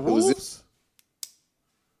 To Wolves?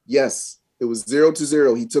 Yes. It was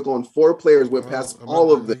 0-0. He took on 4 players, went past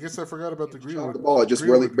all of them. I guess I forgot about the Greenwood. The ball, it just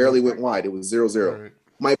barely went wide. It was 0-0. Right.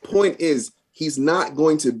 My point is he's not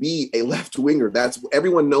going to be a left winger.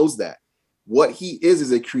 Everyone knows that. What he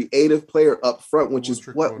is a creative player up front, which is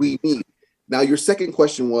what we need. Now, your second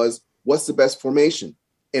question was, what's the best formation?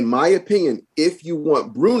 In my opinion, if you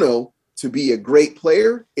want Bruno to be a great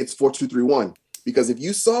player, it's 4-2-3-1. Because as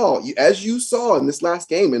you saw in this last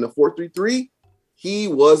game in the 4-3-3, he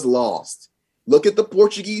was lost. Look at the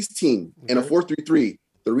Portuguese team in a 4-3-3.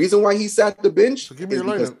 The reason why he sat the bench So give me is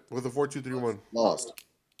your because lineup with a 4-2-3-1. lost.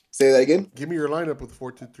 Say that again. Give me your lineup with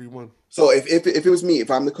 4-2-3-1. So if it was me,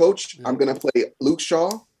 if I'm the coach, I'm gonna play Luke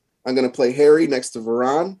Shaw. I'm gonna play Harry next to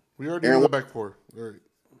Varane. We already know the back four. All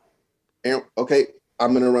right. Okay,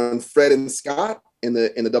 I'm gonna run Fred and Scott in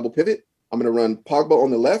the double pivot. I'm gonna run Pogba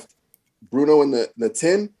on the left, Bruno in the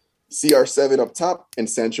 10, CR7 up top, and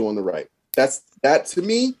Sancho on the right. That to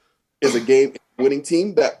me is a game winning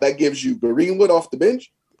team. That gives you Greenwood off the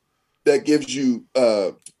bench. That gives you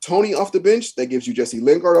Tony off the bench. That gives you Jesse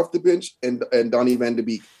Lingard off the bench and Donny van de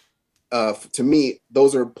Beek. To me,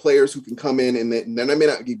 those are players who can come in and they may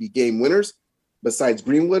not be game winners besides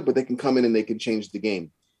Greenwood, but they can come in and they can change the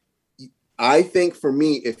game. I think for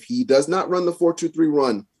me, if he does not run the 4-2-3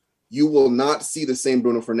 run, you will not see the same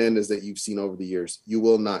Bruno Fernandes that you've seen over the years. You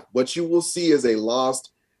will not. What you will see is a lost,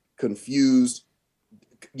 confused,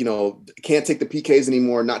 can't take the PKs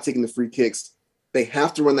anymore, not taking the free kicks. They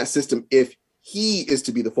have to run that system if he is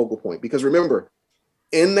to be the focal point. Because remember,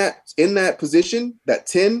 in that position, that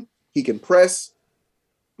 10, he can press,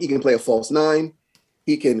 he can play a false 9,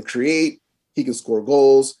 he can create, he can score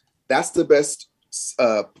goals. That's the best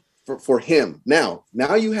for him. Now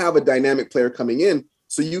you have a dynamic player coming in,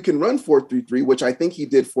 so you can run 4-3-3, which I think he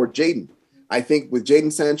did for Jadon. I think with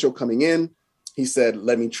Jadon Sancho coming in, he said,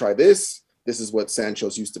 let me try this. This is what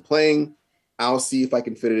Sancho's used to playing. I'll see if I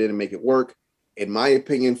can fit it in and make it work. In my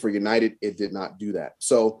opinion, for United, it did not do that.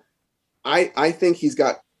 So I think he's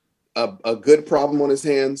got a good problem on his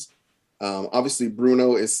hands. Obviously,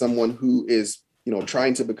 Bruno is someone who is,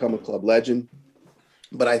 trying to become a club legend.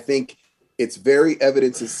 But I think it's very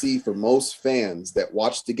evident to see for most fans that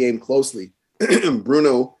watch the game closely.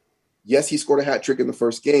 Bruno, yes, he scored a hat trick in the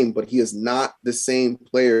first game, but he is not the same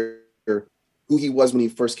player who he was when he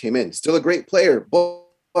first came in. Still a great player,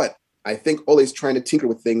 but I think Ole's trying to tinker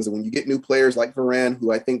with things. And when you get new players like Varane,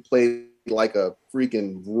 who I think played like a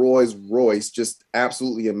freaking Rolls Royce, just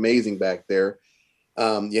absolutely amazing back there.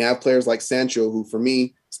 You have players like Sancho, who for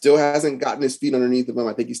me still hasn't gotten his feet underneath of him.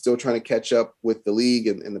 I think he's still trying to catch up with the league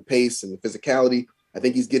and the pace and the physicality. I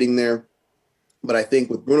think he's getting there. But I think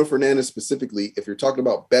with Bruno Fernandes specifically, if you're talking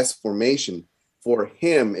about best formation for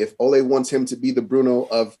him, if Ole wants him to be the Bruno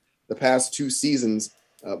of the past 2 seasons,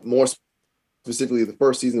 more specifically the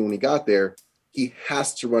first season when he got there, he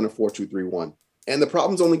has to run a 4-2-3-1. And the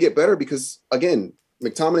problems only get better because, again,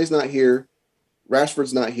 McTominay's not here,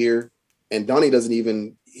 Rashford's not here, and Donny doesn't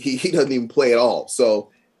even play at all.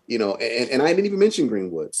 So, and I didn't even mention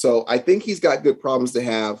Greenwood. So I think he's got good problems to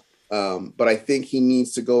have, but I think he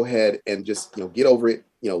needs to go ahead and just, get over it.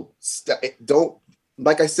 Don't,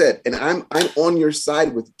 like I said, and I'm on your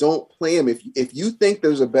side with don't play him. If you think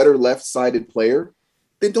there's a better left-sided player,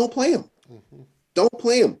 then don't play him. Mm-hmm. Don't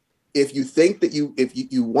play him. If you think that if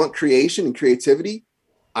you want creation and creativity,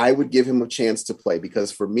 I would give him a chance to play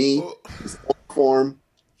because for me, he's on form,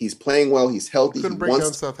 he's playing well, he's healthy. He couldn't break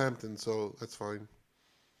down Southampton, so that's fine.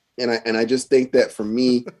 And I just think that for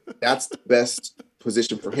me, that's the best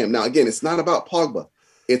position for him. Now, again, it's not about Pogba.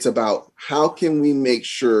 It's about how can we make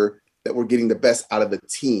sure that we're getting the best out of the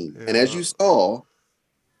team. Yeah. And as you saw,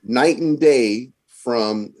 night and day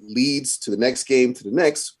from Leeds to the next game to the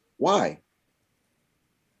next. Why?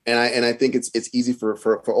 And I think it's easy for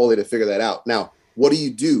Ole to figure that out. Now, what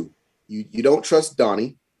do? You don't trust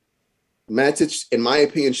Donny. Matic, in my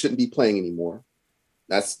opinion, shouldn't be playing anymore.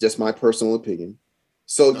 That's just my personal opinion.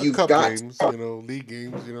 So you've cup got games, league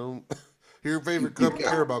games, your favorite cup,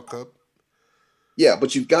 Carabao Cup. Yeah,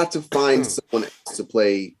 but you've got to find someone else to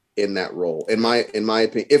play in that role. In my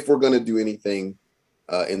opinion, if we're going to do anything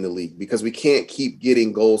in the league, because we can't keep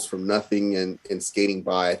getting goals from nothing and skating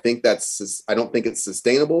by. I don't think it's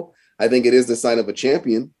sustainable. I think it is the sign of a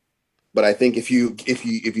champion. But I think if you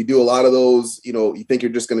do a lot of those, you think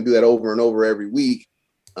you're just going to do that over and over every week.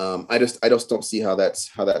 I just don't see how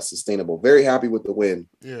that's sustainable. Very happy with the win.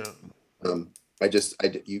 Yeah.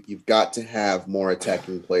 You've got to have more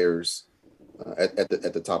attacking players at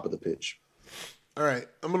the top of the pitch. All right,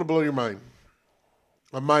 I'm gonna blow your mind.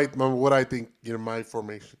 What I think my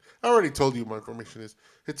formation. I already told you my formation is.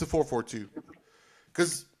 It's a 4-4-2.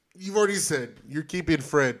 Because you've already said you're keeping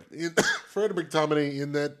Fred McTominay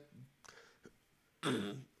in that.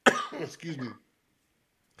 Excuse me.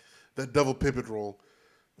 That double pivot role.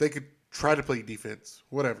 They could try to play defense,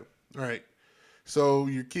 whatever. All right. So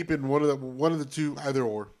you're keeping one of the two, either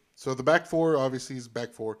or. So the back four obviously is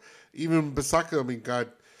back four. Even Bissaka,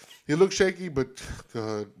 God, he looked shaky, but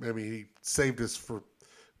he saved us for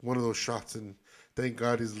one of those shots, and thank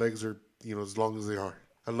God his legs are as long as they are.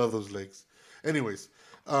 I love those legs. Anyways,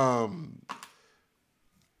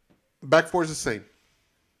 back four is the same.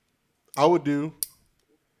 I would do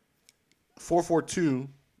 4-4-2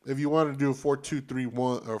 if you wanted to do a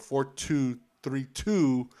 4-2-3-1 or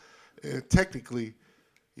 4-2-3-2. Technically,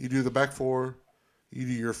 you do the back four. You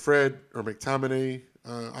do your Fred or McTominay.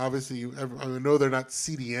 Obviously, I know they're not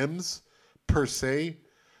CDMs per se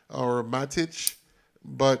or Matic,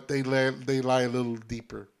 but they lie a little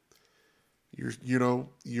deeper. Your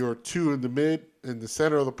two in the mid and the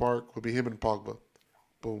center of the park would be him and Pogba.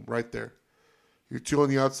 Boom, right there. Your two on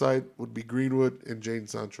the outside would be Greenwood and Jadon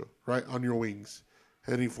Sancho, right on your wings,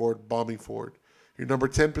 heading forward, bombing forward. Your number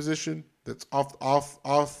 10 position that's off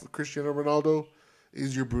Cristiano Ronaldo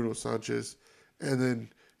is your Bruno Sanchez. And then,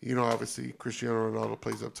 obviously Cristiano Ronaldo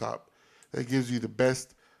plays up top. That gives you the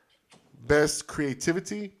best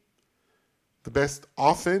creativity, the best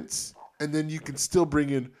offense, and then you can still bring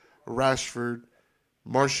in Rashford,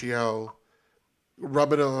 Martial,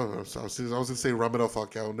 Ramiro. I was going to say Ramiro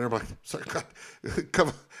Falcao. Never mind. Sorry,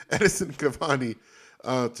 God. Edison Cavani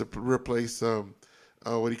to replace what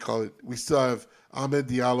do you call it? We still have Ahmed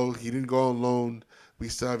Diallo. He didn't go on loan. We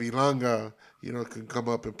still have Ilanga. Can come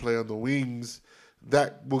up and play on the wings.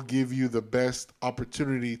 That will give you the best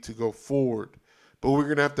opportunity to go forward. But we're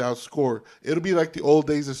going to have to outscore. It'll be like the old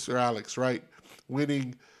days of Sir Alex, right?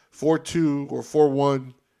 Winning 4-2 or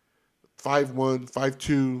 4-1, 5-1,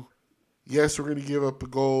 5-2. Yes, we're going to give up a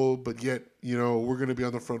goal, but yet, we're going to be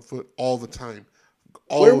on the front foot all the time.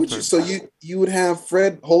 Where would you? So you would have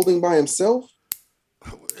Fred holding by himself?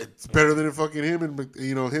 It's better than fucking him and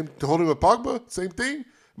him holding with Pogba. Same thing.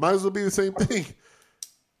 Might as well be the same thing.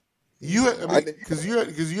 Because you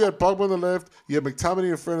had Pogba on the left, you had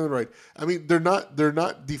McTominay and Fred on the right. I mean, they're not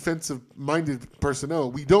defensive minded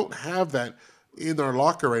personnel. We don't have that in our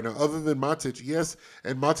locker right now, other than Matic. Yes,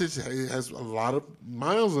 and Matic has a lot of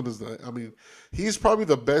miles on his. I mean, he's probably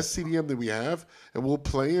the best CDM that we have, and we'll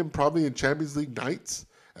play him probably in Champions League nights.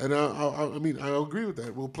 And I agree with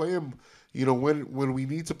that. We'll play him, when we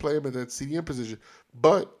need to play him at that CDM position.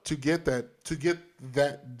 But to get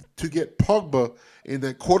Pogba in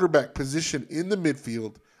that quarterback position in the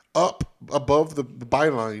midfield, up above the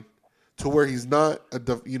byline, to where he's not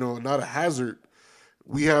a hazard.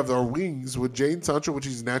 We have our wings with Jadon Sancho, which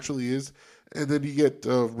he naturally is, and then you get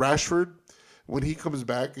Rashford when he comes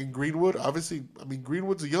back, and Greenwood. Obviously,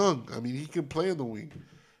 Greenwood's young. He can play in the wing,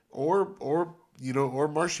 or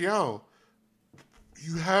Martial.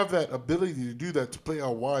 You have that ability to do that, to play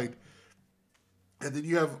out wide, and then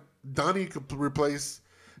you have Donny could replace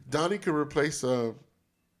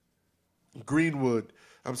Greenwood.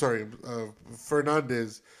 I'm sorry,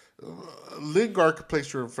 Fernandez. Lingard could place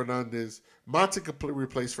for Fernandez. Mata could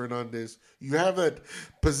replace Fernandez. You have that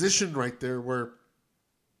position right there where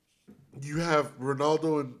you have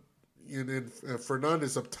Ronaldo and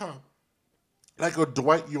Fernandez up top, like a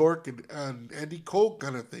Dwight York and Andy Cole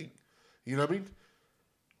kind of thing. You know what I mean?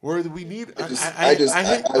 Where we need, I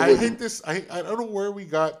hate this. I don't know where we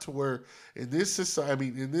got to where in this society,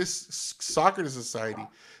 in this soccer society,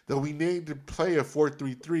 that we need to play a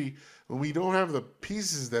 4-3-3 when we don't have the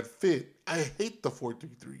pieces that fit. I hate the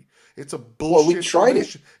 4-3-3. It's a bullshit. Well, we tried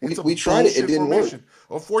formation. it. We tried it. It didn't work.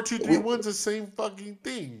 Or 4-2-3-1 is the same fucking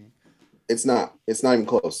thing. It's not. It's not even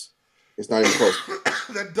close. It's not even close.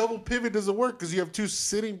 That double pivot doesn't work because you have two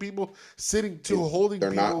holding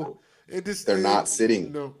people. They're not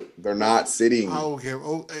sitting. No. They're not sitting. Oh, okay.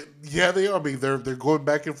 Oh, yeah, they are. They're going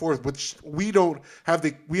back and forth, but we don't have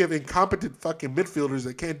we have incompetent fucking midfielders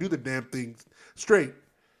that can't do the damn thing straight.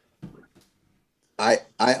 I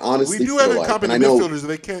honestly we do feel have incompetent midfielders that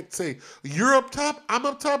they can't say you're up top, I'm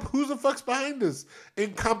up top. Who's the fuck's behind us?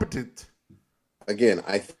 Incompetent. Again,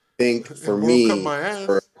 I think for me,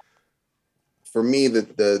 the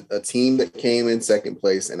team that came in second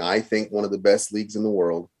place, and I think one of the best leagues in the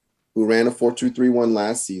world, who ran a 4-2-3-1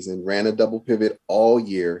 last season, ran a double pivot all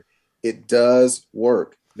year. It does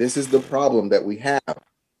work. This is the problem that we have.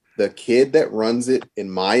 The kid that runs it, in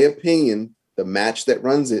my opinion, the match that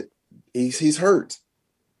runs it, he's hurt.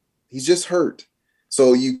 He's just hurt.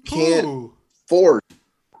 So you can't force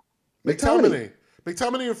McTominay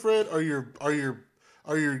and Fred are your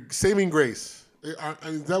saving grace.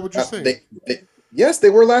 Is that what you're saying? Yes, they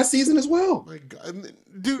were last season as well. My God,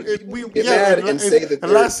 dude,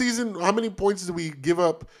 last season, how many points did we give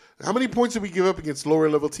up? How many points did we give up against lower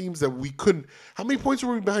level teams that we couldn't? How many points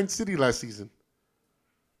were we behind City last season?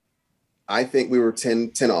 I think we were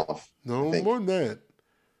 10 off. No, more than that.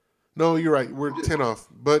 No, you're right. We're 10 off.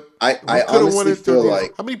 But I honestly feel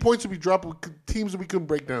like, how many points did we drop with teams that we couldn't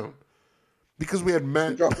break down? Because we had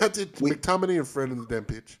McTominay and Fred in the damn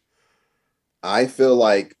pitch. I feel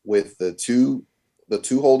like with the two the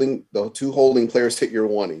two holding players that you're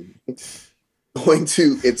wanting, it's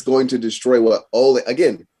going to destroy what Ole.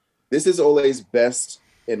 Again, this is Ole's best,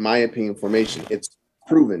 in my opinion, formation. It's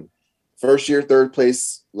proven. First year, third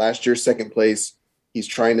place. Last year, second place. He's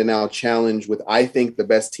trying to now challenge with, I think, the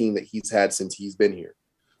best team that he's had since he's been here.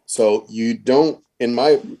 So you don't, in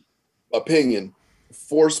my opinion,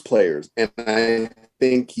 force players. And I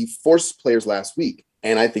think he forced players last week.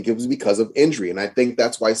 And I think it was because of injury. And I think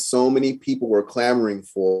that's why so many people were clamoring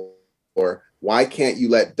for why can't you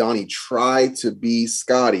let Donnie try to be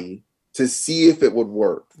Scotty to see if it would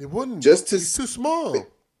work? It wouldn't. He's too small.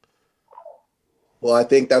 Well, I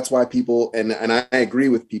think that's why people, and I agree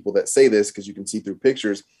with people that say this because you can see through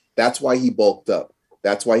pictures, that's why he bulked up.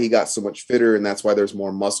 That's why he got so much fitter, and that's why there's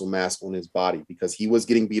more muscle mass on his body, because he was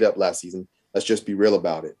getting beat up last season. Let's just be real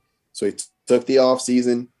about it. So he took the off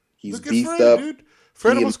season. He's beefed Fred, up. Dude.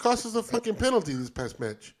 Fred almost cost us a fucking penalty this past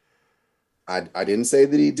match. I didn't say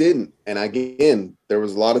that he didn't. And again, there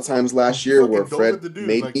was a lot of times last year where Fred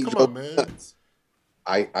made me joke nuts.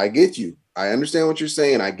 I get you. I understand what you're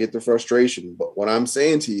saying. I get the frustration. But what I'm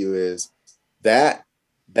saying to you is that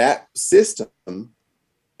system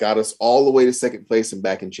got us all the way to second place and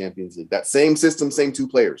back in Champions League. That same system, same two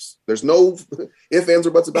players. There's no ifs, ands,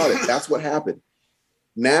 or buts about it. That's what happened.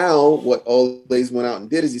 Now, what Ole's went out and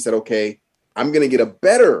did is he said, okay, I'm going to get a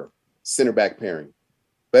better center back pairing,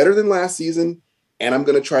 better than last season, and I'm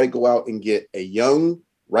going to try to go out and get a young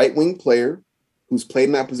right wing player who's played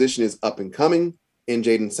in that position, is up and coming, in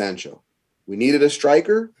Jadon Sancho. We needed a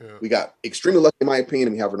striker. Yeah. We got extremely lucky, in my opinion,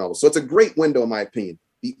 and we have Ronaldo. So it's a great window, in my opinion.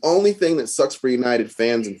 The only thing that sucks for United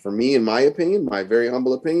fans, and for me, in my opinion, my very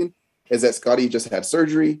humble opinion, is that Scotty just had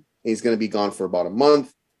surgery, and he's going to be gone for about a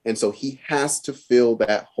month, and so he has to fill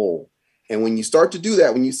that hole. And when you start to do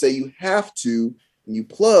that, when you say you have to, and you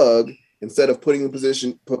plug, instead of putting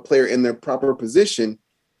the player in their proper position,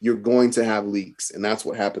 you're going to have leaks. And that's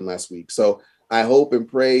what happened last week. So I hope and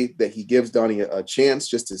pray that he gives Donnie a chance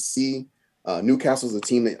just to see. Newcastle's a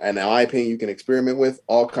team that, in my opinion, you can experiment with.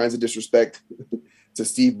 All kinds of disrespect to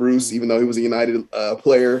Steve Bruce, even though he was a United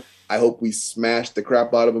player. I hope we smash the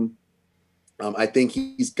crap out of him. I think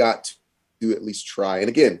he's got to at least try. And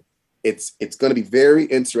again, it's going to be very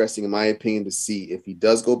interesting, in my opinion, to see if he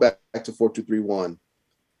does go back to 4-2-3-1.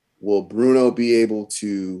 Will Bruno be able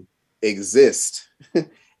to exist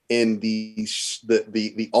in the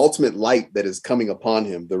ultimate light that is coming upon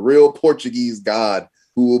him, the real Portuguese God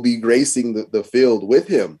who will be gracing the field with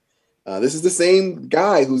him? This is the same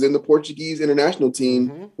guy who's in the Portuguese international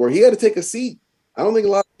team where he had to take a seat. I don't think a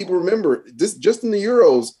lot of people remember this. Just in the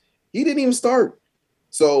Euros, he didn't even start.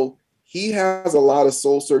 So he has a lot of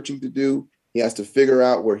soul searching to do. He has to figure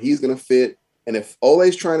out where he's going to fit. And if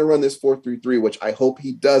Ole's trying to run this 4-3-3, which I hope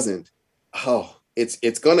he doesn't,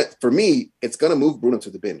 it's gonna move Bruno to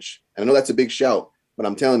the bench. And I know that's a big shout, but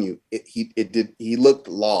I'm telling you, he looked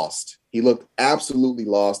lost. He looked absolutely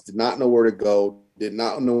lost. Did not know where to go. Did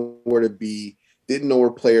not know where to be. Didn't know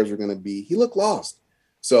where players were going to be. He looked lost.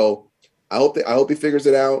 So I hope he figures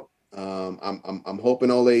it out. I'm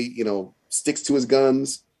hoping Ole, sticks to his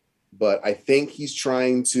guns, but I think he's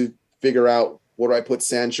trying to figure out, where do I put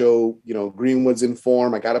Sancho? Greenwood's in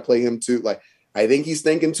form. I got to play him too. Like, I think he's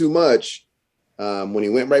thinking too much. When he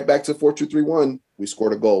went right back to 4-2-3-1, we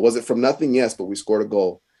scored a goal. Was it from nothing? Yes, but we scored a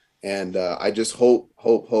goal. And I just hope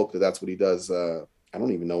that that's what he does. I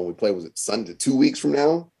don't even know when we play. Was it Sunday? 2 weeks from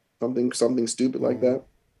now? Something stupid like that.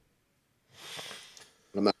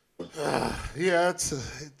 I'm not. Yeah,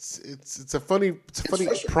 it's a funny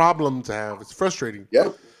problem to have. It's frustrating. Yeah.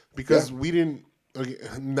 Because we didn't. Okay,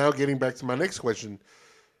 now getting back to my next question,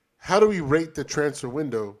 how do we rate the transfer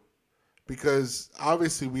window? Because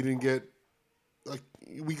obviously we didn't get,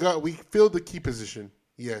 we filled the key position.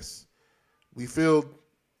 Yes, we filled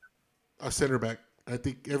a center back. I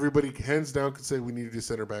think everybody hands down could say we needed a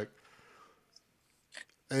center back.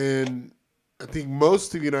 And I think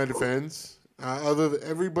most of United fans,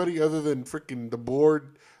 everybody other than freaking the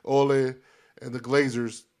board, Ole, and the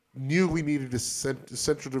Glazers, knew we needed a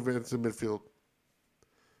central defensive midfield.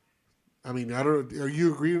 I mean, I don't. Are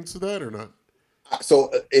you agreeing to that or not?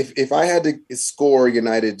 So if I had to score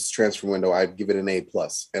United's transfer window, I'd give it an A+,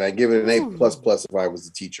 and I give it an A++ if I was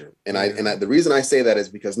the teacher. And the reason I say that is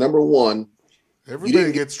because, number one,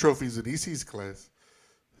 everybody gets trophies in EC's class.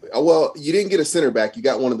 Well, you didn't get a center back. You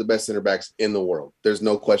got one of the best center backs in the world. There's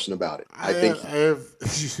no question about it. I have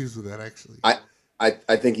issues with that, actually.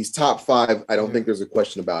 I think he's top 5. I don't think there's a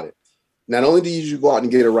question about it. Not only did you go out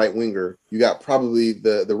and get a right winger, you got probably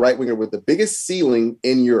the right winger with the biggest ceiling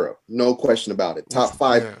in Europe. No question about it. Top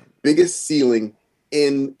 5, biggest ceiling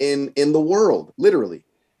in the world, literally.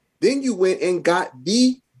 Then you went and got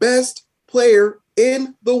the best player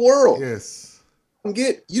in the world. Yes. You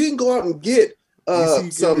didn't go out and get You gave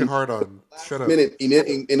me some hard on. Shut up. minute in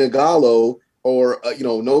Igalo or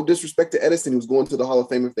no disrespect to Edison, who's going to the Hall of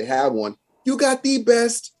Fame if they have one. You got the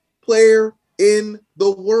best player in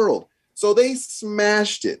the world, so they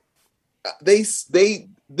smashed it.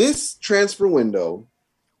 This transfer window.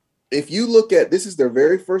 If you look at this, is their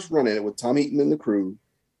very first run at it with Tom Heaton and the crew.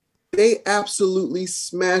 They absolutely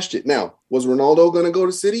smashed it. Now, was Ronaldo going to go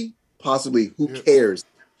to City? Possibly. Who cares?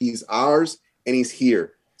 He's ours and he's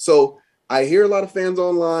here. So I hear a lot of fans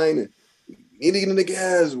online. You need to get in the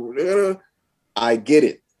gas. I get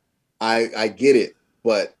it. I get it.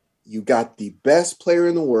 But you got the best player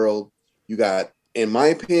in the world. You got, in my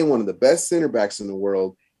opinion, one of the best center backs in the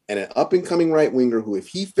world and an up-and-coming right winger who, if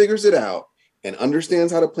he figures it out and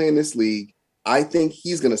understands how to play in this league, I think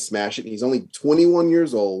he's going to smash it. He's only 21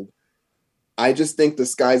 years old. I just think the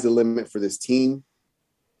sky's the limit for this team.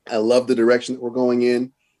 I love the direction that we're going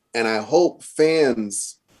in. And I hope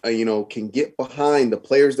fans, can get behind the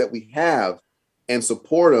players that we have and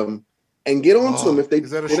support them and get on to them. If they,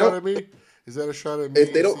 is that a shot at me? Is that a shot at me?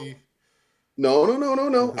 If they don't,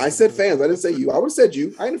 no. I said fans. I didn't say you. I would have said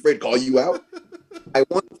you. I ain't afraid to call you out. I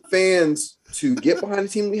want fans to get behind the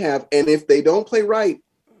team we have. And if they don't play right,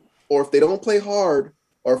 or if they don't play hard,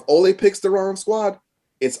 or if Ole picks the wrong squad,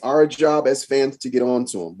 it's our job as fans to get on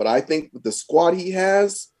to him. But I think with the squad he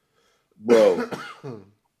has, bro,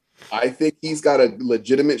 I think he's got a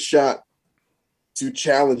legitimate shot to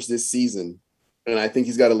challenge this season. And I think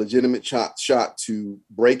he's got a legitimate shot to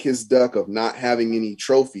break his duck of not having any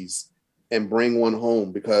trophies and bring one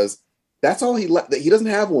home, because that's all he doesn't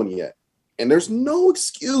have one yet. And there's no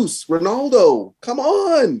excuse. Ronaldo, come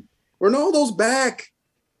on. Ronaldo's back.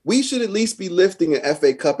 We should at least be lifting an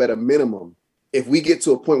FA Cup at a minimum. If we get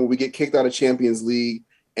to a point where we get kicked out of Champions League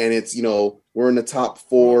and it's, we're in the top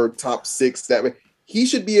 4, top 6, that way, he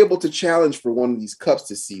should be able to challenge for one of these cups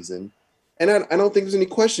this season. And I don't think there's any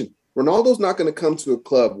question. Ronaldo's not going to come to a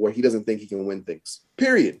club where he doesn't think he can win things,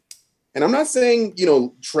 period. And I'm not saying,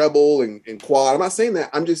 treble and quad. I'm not saying that.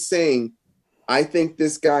 I'm just saying I think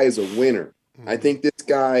this guy is a winner. I think this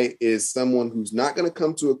guy is someone who's not going to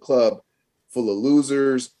come to a club full of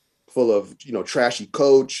losers, full of, trashy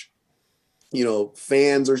coach.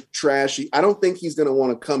 Fans are trashy. I don't think he's going to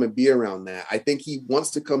want to come and be around that. I think he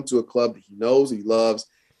wants to come to a club that he knows, he loves,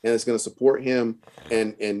 and it's going to support him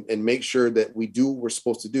and make sure that we do what we're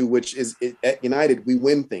supposed to do, which is at United, we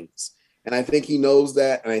win things. And I think he knows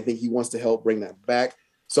that, and I think he wants to help bring that back.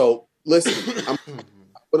 So, listen, I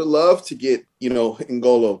would have loved to get,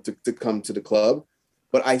 N'Golo to come to the club,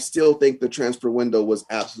 but I still think the transfer window was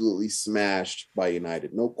absolutely smashed by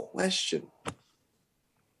United. No question.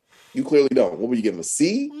 You clearly don't. What would you give him, a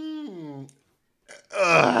C?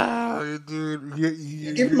 Dude,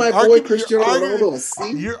 you give my boy Cristiano Ronaldo a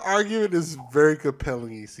C? Your argument is very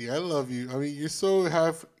compelling, EC. I love you. I mean, you're so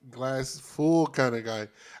half glass full kind of guy.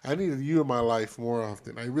 I need you in my life more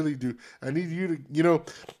often. I really do. I need you to,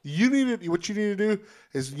 what you need to do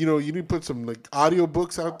is, you need to put some like audio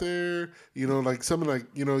books out there, like something like,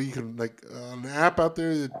 you can like an app out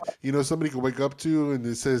there that, somebody can wake up to and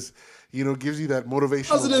it says, gives you that motivational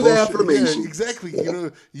positive bullshit. affirmation. Yeah, exactly.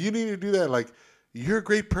 You need to do that. Like, you're a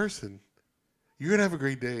great person. You're going to have a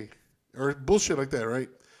great day. Or bullshit like that, right?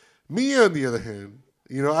 Me, on the other hand,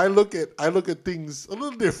 I look at things a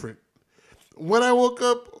little different. When I woke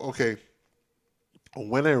up, okay,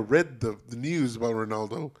 when I read the news about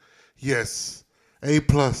Ronaldo, yes, A+, A+,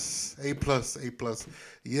 A+.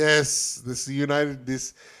 Yes,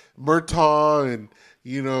 this Murtaugh and,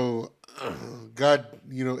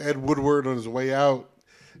 Ed Woodward on his way out,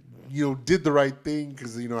 did the right thing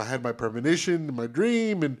because, I had my premonition, my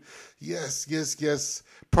dream, and yes,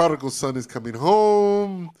 prodigal son is coming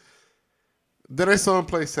home. Then I saw him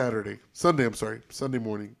play Sunday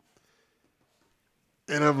morning.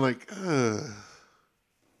 And I'm like,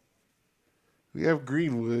 we have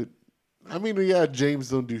Greenwood. I mean, yeah,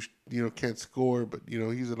 James can't score, but,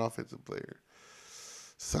 he's an offensive player.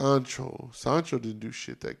 Sancho didn't do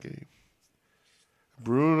shit that game.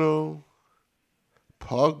 Bruno,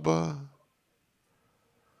 Pogba.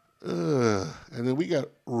 And then we got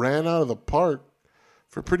ran out of the park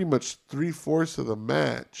for pretty much 3/4 of the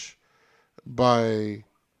match by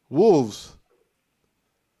Wolves.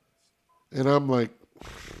 And I'm like,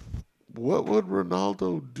 what would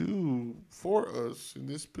Ronaldo do for us in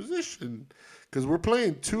this position? Because we're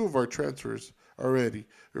playing 2 of our transfers already.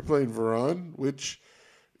 We're playing Varane, which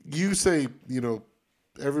you say,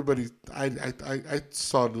 everybody, I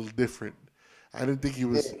saw a little different. I didn't think he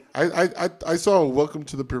was. I saw a welcome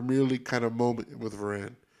to the Premier League kind of moment with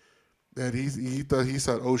Varane. that he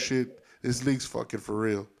thought, oh shit, this league's fucking for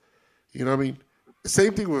real. You know what I mean?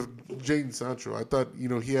 Same thing with Jaden Sancho. I thought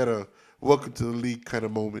he had a welcome to the league kind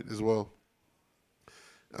of moment as well,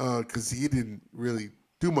 because he didn't really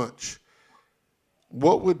do much.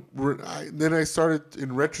 Then I started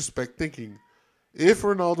in retrospect thinking, if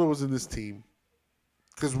Ronaldo was in this team,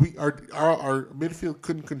 because our midfield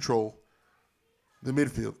couldn't control the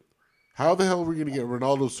midfield. How the hell are we going to get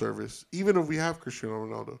Ronaldo's service, even if we have Cristiano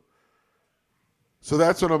Ronaldo? So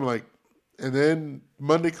that's what I'm like. And then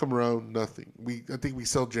Monday come around, nothing. I think we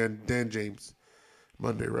sell Dan James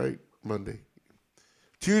Monday, right? Monday.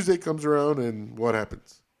 Tuesday comes around, and what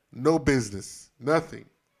happens? No business. Nothing.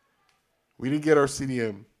 We didn't get our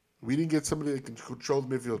CDM. We didn't get somebody that can control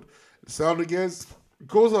the midfield. Soundiguez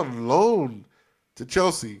goes on loan to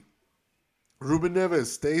Chelsea. Ruben Neves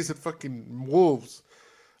stays at fucking Wolves.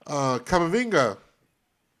 Camavinga,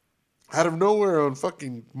 out of nowhere on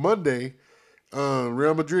fucking Monday,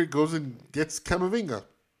 Real Madrid goes and gets Camavinga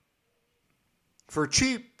for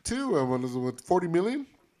cheap too. What is it, with 40 million?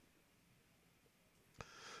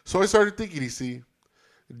 So I started thinking,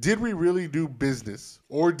 did we really do business,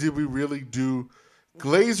 or did we really do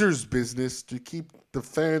Glazers business to keep the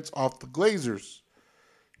fans off the Glazers?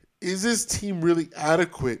 Is this team really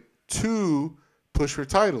adequate to push for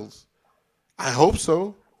titles? I hope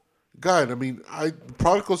so. God, I mean,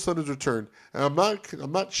 prodigal son has returned, and I'm not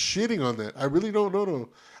shitting on that. I really don't know. No.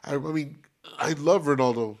 I mean, I love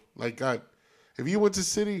Ronaldo. Like, God, if he went to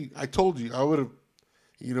City, I told you, I would have,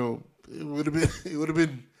 it would have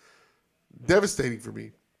been devastating for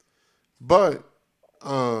me. But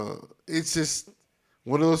it's just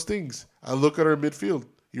one of those things. I look at our midfield.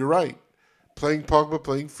 You're right. Playing Pogba,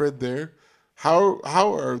 playing Fred there. How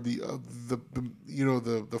are the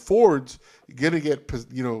forwards gonna get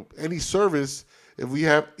any service if we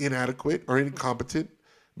have inadequate or incompetent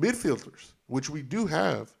midfielders, which we do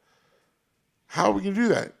have? How are we gonna do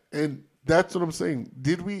that? And that's what I'm saying.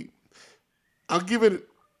 Did we? I'll give it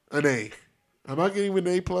an A. I'm not giving it an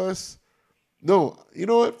A plus. No, you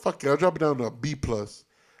know what? Fuck it. I'll drop it down to a B plus.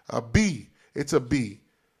 A B. It's a B.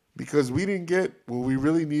 Because we didn't get what we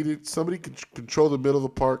really needed. Somebody could control the middle of the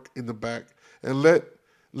park in the back. And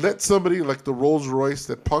let somebody like the Rolls Royce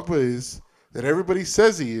that Pogba is, that everybody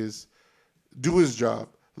says he is, do his job.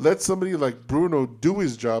 Let somebody like Bruno do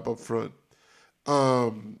his job up front.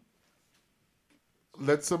 And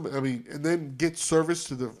then get service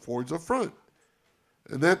to the forwards up front.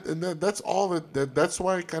 And that's all that's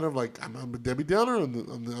why I kind of like I'm a Debbie Downer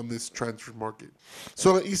on this transfer market.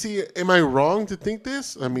 So you see, am I wrong to think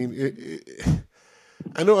this? I mean,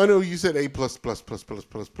 I know you said A plus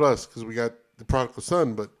because we got the prodigal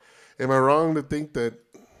son, but am I wrong to think that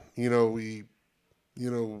that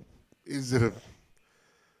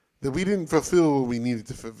we didn't fulfill what we needed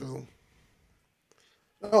to fulfill?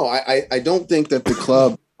 No, I don't think that the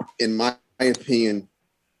club, in my opinion,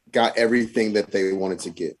 got everything that they wanted to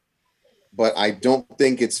get. But I don't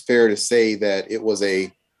think it's fair to say that it was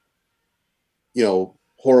a,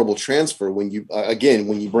 horrible transfer when you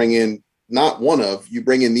bring in you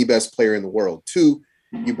bring in the best player in the world. Two,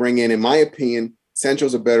 you bring in my opinion,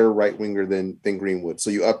 Sancho's a better right winger than Greenwood. So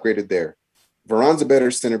you upgraded there. Varane's a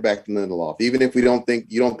better center back than Lindelof. Even if you don't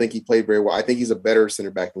think he played very well, I think he's a better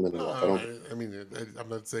center back than Lindelof. I'm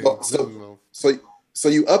not saying So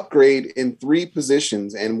you upgrade in 3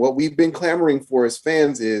 positions, and what we've been clamoring for as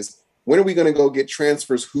fans is, when are we going to go get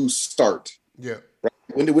transfers who start? Yeah. Right?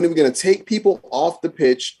 When are we going to take people off the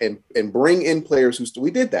pitch and bring in players who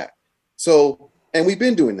we did that? So, and we've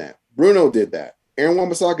been doing that. Bruno did that. Aaron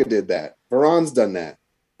Wan-Bissaka did that. Varane's done that.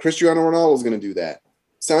 Cristiano Ronaldo's going to do that.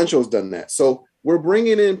 Sancho's done that. So we're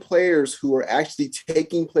bringing in players who are actually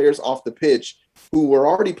taking players off the pitch who were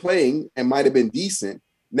already playing and might have been decent.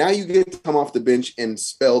 Now you get to come off the bench and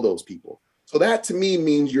spell those people. So that to me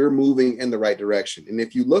means you're moving in the right direction. And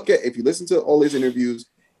if you listen to all his interviews,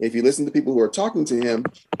 if you listen to people who are talking to him,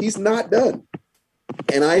 he's not done.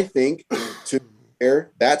 And I think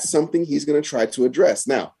that's something he's going to try to address.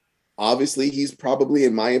 Now, obviously, he's probably,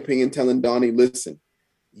 in my opinion, telling Donnie, listen,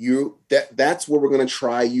 that's where we're going to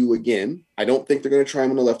try you again. I don't think they're going to try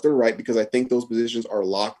him on the left or right because I think those positions are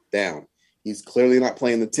locked down. He's clearly not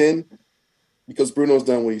playing the 10 because Bruno's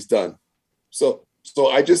done what he's done. So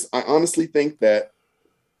I honestly think that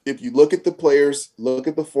if you look at the players, look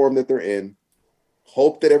at the form that they're in,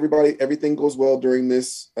 hope that everything goes well during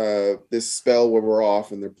this spell where we're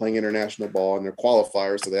off and they're playing international ball and they're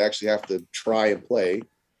qualifiers, so they actually have to try and play,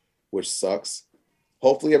 which sucks.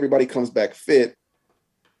 Hopefully everybody comes back fit,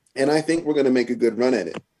 and I think we're going to make a good run at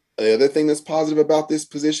it. The other thing that's positive about this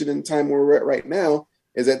position in time where we're at right now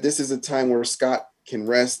is that this is a time where Scott can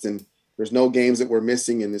rest and There's no games that we're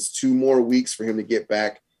missing, and it's 2 more weeks for him to get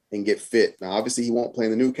back and get fit. Now, obviously, he won't play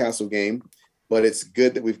in the Newcastle game, but it's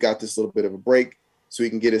good that we've got this little bit of a break so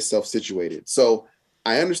he can get himself situated. So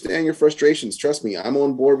I understand your frustrations. Trust me, I'm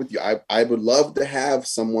on board with you. I would love to have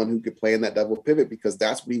someone who could play in that double pivot because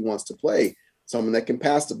that's what he wants to play. Someone that can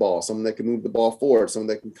pass the ball, someone that can move the ball forward, someone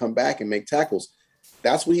that can come back and make tackles.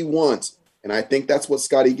 That's what he wants. And I think that's what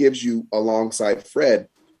Scotty gives you alongside Fred.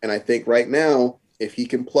 And I think right now, if he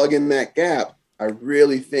can plug in that gap, I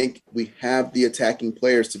really think we have the attacking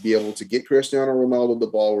players to be able to get Cristiano Ronaldo the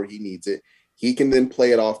ball where he needs it. He can then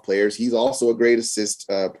play it off players. He's also a great assist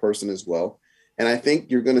person as well. And I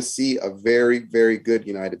think you're going to see a very, very good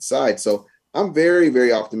United side. So I'm very,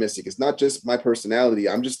 very optimistic. It's not just my personality.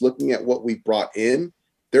 I'm just looking at what we brought in.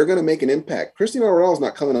 They're going to make an impact. Cristiano Ronaldo's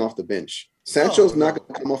not coming off the bench. Sancho's not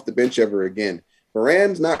going to come off the bench ever again.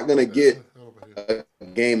 Varane's not going to get a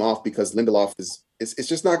game off because Lindelof it's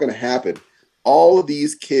just not going to happen. All of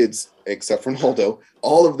these kids, except for Ronaldo,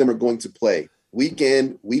 all of them are going to play week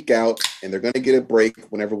in, week out, and they're going to get a break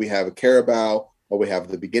whenever we have a Carabao or we have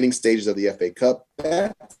the beginning stages of the FA Cup.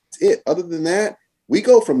 That's it. Other than that, we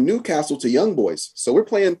go from Newcastle to young boys. So we're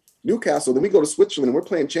playing Newcastle, then we go to Switzerland, and we're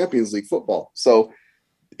playing Champions League football. So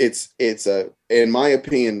it's in my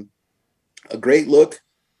opinion, a great look.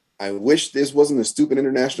 I wish this wasn't a stupid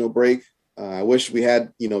international break. I wish we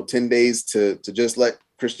had 10 days to just let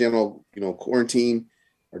Cristiano quarantine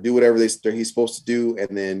or do whatever he's supposed to do,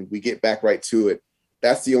 and then we get back right to it.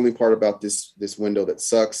 That's the only part about this window that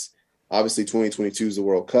sucks. Obviously, 2022 is the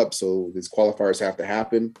World Cup, so these qualifiers have to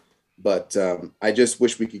happen. But I just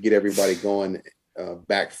wish we could get everybody going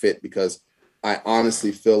back fit because I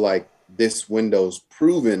honestly feel like this window's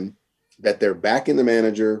proven that they're backing the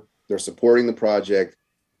manager, they're supporting the project,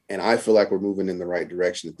 and I feel like we're moving in the right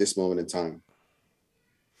direction at this moment in time.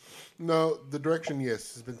 No, the direction,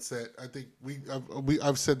 yes, has been set. I think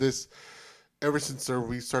I've said this ever since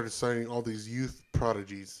we started signing all these youth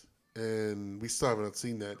prodigies, and we still haven't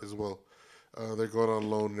seen that as well. They're going on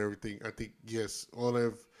loan and everything. I think yes,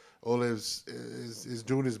 Olev's is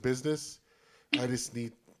doing his business. I just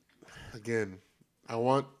need, again, I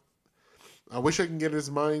wish I can get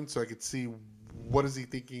his mind so I could see what is he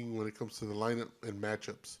thinking when it comes to the lineup and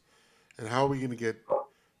matchups, and how are we going to get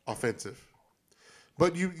offensive.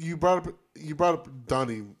 But you brought up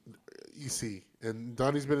Donnie, EC, and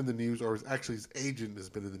Donnie's been in the news, or actually his agent has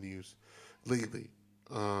been in the news lately.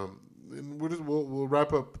 And we'll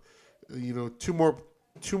wrap up. Two more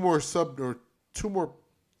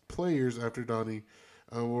players after Donnie.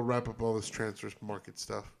 We'll wrap up all this transfers market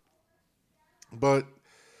stuff. But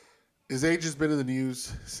his agent's been in the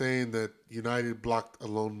news saying that United blocked a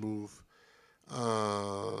loan move.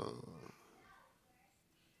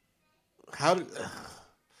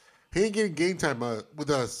 He ain't getting game time with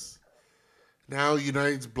us. Now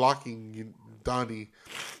United's blocking Donnie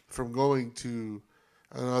from going to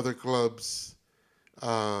other clubs.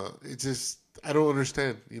 It's just, I don't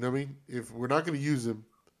understand. You know what I mean? If we're not going to use him,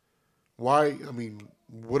 why? I mean,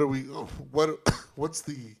 what's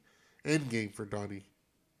the end game for Donnie?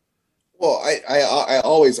 Well, I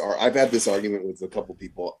always are. I've had this argument with a couple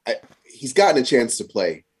people. He's gotten a chance to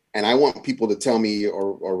play, and I want people to tell me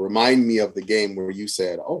or remind me of the game where you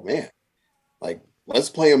said, "Oh man, like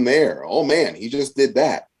let's play him there." Oh man, he just did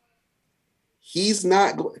that. He's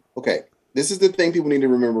not okay. This is the thing people need to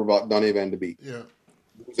remember about Donny van de Beek. Yeah,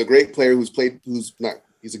 he's a great player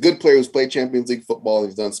He's a good player who's played Champions League football and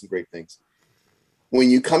he's done some great things.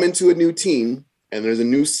 When you come into a new team and there's a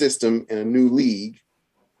new system and a new league.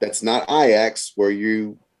 That's not Ajax, where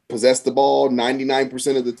you possess the ball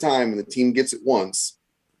 99% of the time and the team gets it once.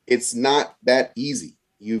 It's not that easy.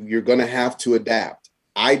 You're going to have to adapt.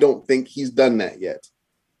 I don't think he's done that yet.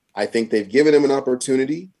 I think they've given him an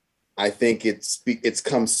opportunity. I think it's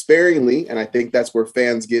come sparingly, and I think that's where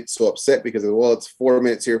fans get so upset because, well, it's 4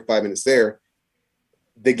 minutes here, 5 minutes there.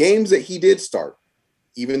 The games that he did start,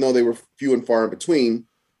 even though they were few and far in between,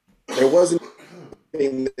 there wasn't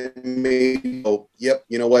that made yep,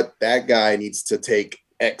 you know what, that guy needs to take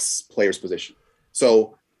X player's position.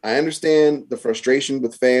 So I understand the frustration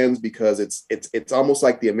with fans because it's almost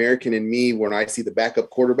like the American in me when I see the backup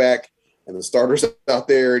quarterback and the starters out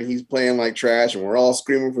there and he's playing like trash and we're all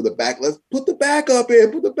screaming for the back. Let's put the backup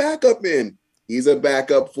in. He's a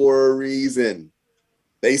backup for a reason.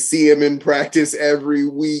 They see him in practice every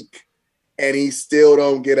week and he still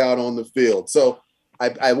don't get out on the field. So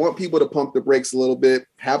I want people to pump the brakes a little bit,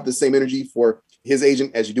 have the same energy for his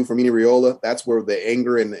agent as you do for Mini Raiola. That's where the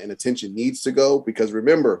anger and attention needs to go. Because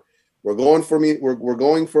remember, we're going for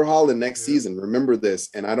Haaland next season. Remember this.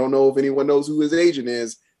 And I don't know if anyone knows who his agent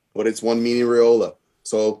is, but it's one Mini Raiola.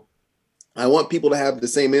 So I want people to have the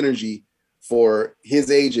same energy for his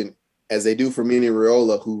agent as they do for Mini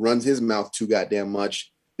Raiola, who runs his mouth too goddamn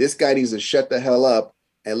much. This guy needs to shut the hell up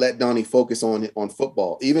and let Donnie focus on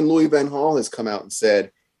football. Even Louis Van Gaal has come out and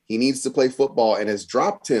said he needs to play football and has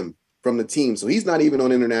dropped him from the team. So he's not even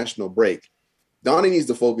on international break. Donnie needs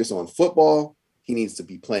to focus on football. He needs to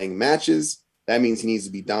be playing matches. That means he needs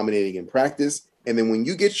to be dominating in practice. And then when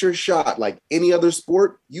you get your shot, like any other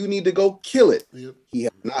sport, you need to go kill it. Yep. He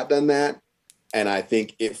has not done that. And I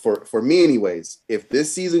think for me anyways, if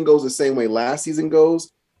this season goes the same way last season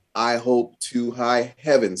goes, I hope to high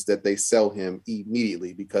heavens that they sell him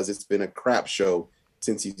immediately because it's been a crap show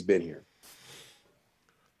since he's been here.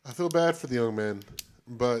 I feel bad for the young man,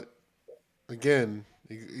 but again,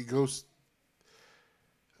 he goes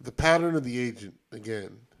the pattern of the agent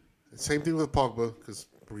again. Same thing with Pogba because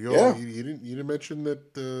Raiola. Yeah. You didn't mention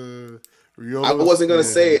that Raiola. I wasn't gonna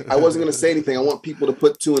say anything. I want people to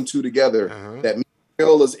put two and two together. That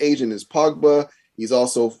Raiola's agent is Pogba. He's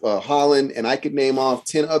also Holland, and I could name off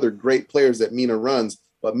 10 other great players that Mina runs.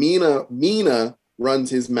 But Mina runs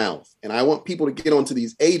his mouth, and I want people to get onto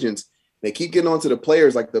these agents. They keep getting onto the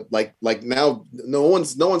players like now. No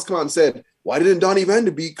one's come out and said, why didn't Donnie Van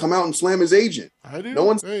de Beek come out and slam his agent? I do. No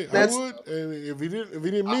one's. Hey, I would. And if he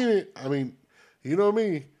didn't mean it, I mean, you know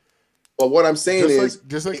me. But what I'm saying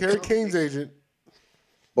just like Harry Kane's agent.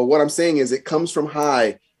 But what I'm saying is, it comes from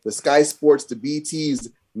high. The Sky Sports, the BTs.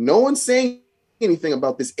 No one's saying anything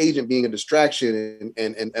about this agent being a distraction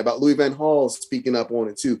and about Louis Van Gaal speaking up on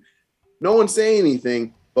it too. No one's saying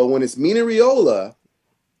anything. But when it's Mina Raiola,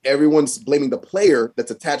 everyone's blaming the player that's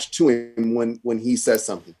attached to him when he says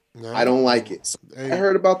something. No. I don't like it. So I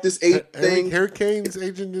heard about this agent thing. Harry Kane's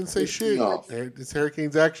agent didn't say shit. No. It's Harry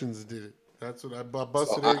Kane's actions that did it. That's what I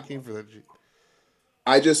busted Harry Kane for that shit.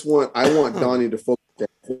 I want Donnie to focus on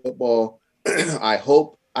football. I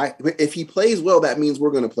hope if he plays well, that means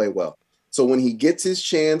we're going to play well. So when he gets his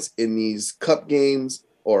chance in these cup games,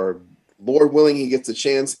 or Lord willing, he gets a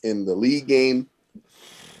chance in the league game,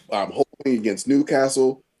 I'm hoping against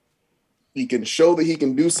Newcastle, he can show that he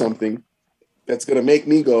can do something that's going to make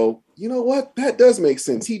me go, you know what? That does make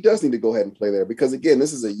sense. He does need to go ahead and play there because, again,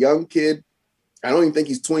 this is a young kid. I don't even think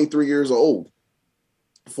he's 23 years old.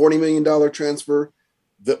 $40 million transfer,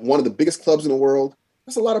 one of the biggest clubs in the world.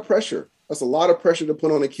 That's a lot of pressure. That's a lot of pressure to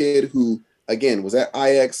put on a kid who, again, was at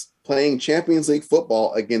Ajax playing Champions League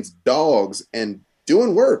football against dogs and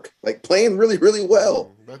doing work, like playing really, really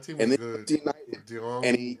well. That team was good.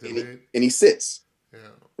 And he sits. Yeah.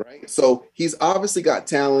 Right. So he's obviously got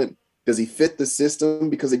talent. Does he fit the system?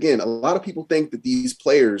 Because again, a lot of people think that these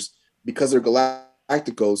players, because they're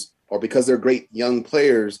Galacticos or because they're great young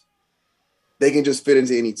players, they can just fit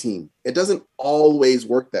into any team. It doesn't always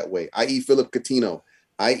work that way, i.e. Philip Coutinho,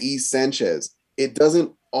 i.e. Sanchez. It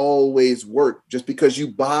doesn't always work just because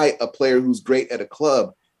you buy a player who's great at a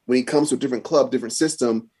club. When he comes to a different club, different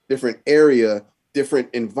system, different area, different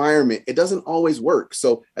environment, it doesn't always work.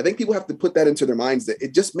 So I think people have to put that into their minds that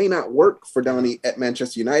it just may not work for Donnie at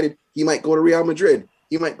Manchester United. He might go to Real Madrid.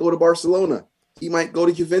 He might go to Barcelona. He might go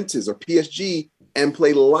to Juventus or PSG and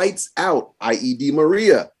play lights out, i.e. Di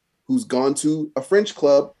Maria, who's gone to a French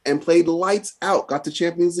club and played lights out, got to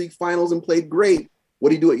Champions League finals and played great. What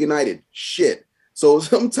did he do at United? Shit. So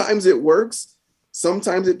sometimes it works.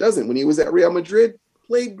 Sometimes it doesn't. When he was at Real Madrid,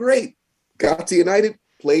 played great. Got to United,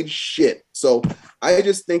 played shit. So I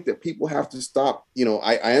just think that people have to stop. You know,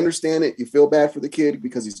 I understand it. You feel bad for the kid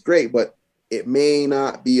because he's great, but it may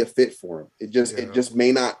not be a fit for him. It just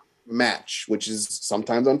may not match, which is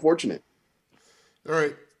sometimes unfortunate. All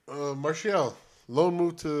right. Martial, loan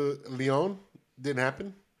move to Lyon. Didn't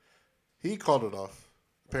happen. He called it off,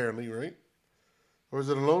 apparently, right? Or is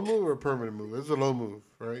it a loan move or a permanent move? It's a loan move,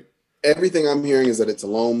 right? Everything I'm hearing is that it's a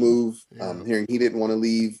loan move. Yeah. I'm hearing he didn't want to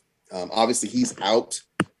leave. Obviously, he's out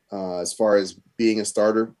as far as being a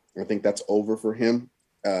starter. I think that's over for him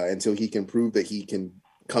until he can prove that he can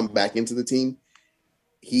come back into the team.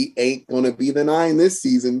 He ain't going to be the 9 this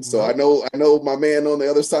season. So I know my man on the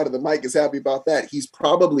other side of the mic is happy about that. He's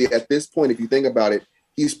probably, at this point, if you think about it,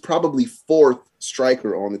 he's probably 4th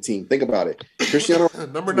striker on the team. Think about it. Cristiano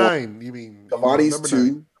number 9, you mean? Cavani's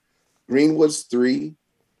 2, Greenwood's 3.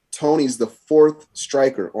 Tony's the 4th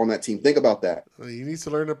striker on that team. Think about that. He needs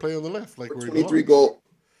to learn to play on the left. Like 23 goals.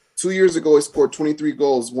 2 years ago, he scored 23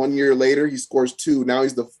 goals. 1 year later, he scores 2. Now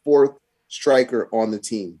he's the 4th striker on the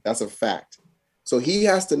team. That's a fact. So he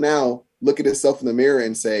has to now look at himself in the mirror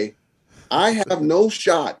and say, I have no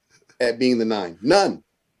shot at being the 9. None.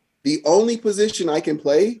 The only position I can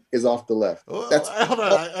play is off the left. Well, hold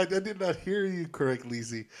on. I did not hear you correctly,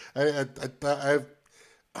 Z.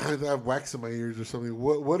 I have wax in my ears or something.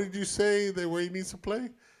 What did you say that where he needs to play?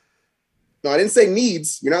 No, I didn't say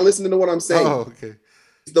needs. You're not listening to what I'm saying. Oh, okay.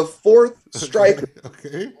 He's the fourth striker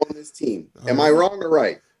Okay. on this team. All Am I right. wrong or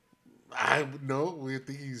right? I no. We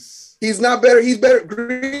think he's. He's not better. He's better.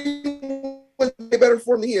 Greenwood is better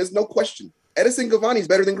for him than he is, no question. Edison Cavani's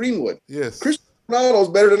better than Greenwood. Yes. Cristiano Ronaldo's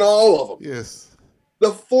better than all of them. Yes.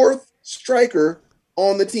 The fourth striker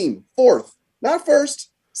on the team. Fourth. Not first,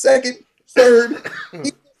 second, third.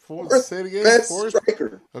 He's Fourth. Say it again. best Fourth.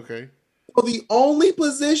 striker. Okay. So the only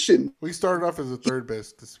position. We started off as the third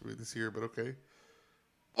best this year, but okay.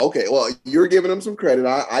 Okay, well, you're giving him some credit.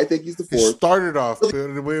 I think he's the He fourth. started off, but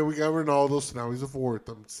the way we got Ronaldo, so now he's the fourth.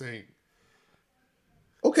 I'm saying.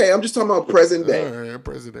 Okay, I'm just talking about present day. All right,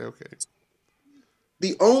 president. Okay.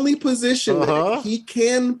 The only position that he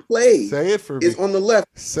can play Say it for is me. on the left.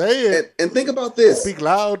 Say it. And think about this. Speak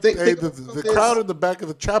loud. Think Hey, about the this. crowd in the back of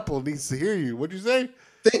the chapel needs to hear you. What'd you say?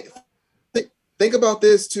 Think about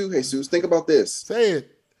this too, Jesus. Think about this. Say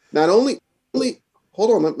it. Not only hold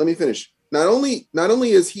on, let me finish. Not only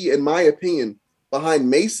is he, in my opinion, behind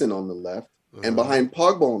Mason on the left and behind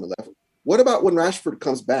Pogba on the left. What about when Rashford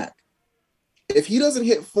comes back? If he doesn't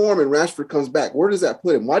hit form and Rashford comes back, where does that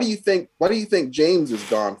put him? Why do you think James is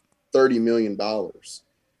gone for $30 million?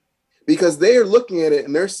 Because they are looking at it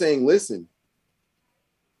and they're saying, listen,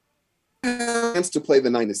 chance to play the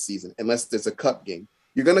 9 this season unless there's a cup game.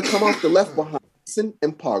 You're going to come off the left behind Mason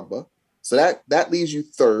and Pogba. So that leaves you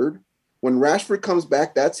third. When Rashford comes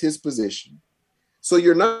back, that's his position. So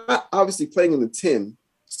you're not obviously playing in the 10.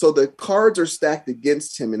 So the cards are stacked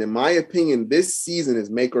against him. And in my opinion, this season is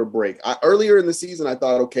make or break. Earlier in the season, I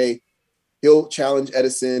thought, okay, he'll challenge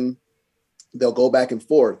Edison. They'll go back and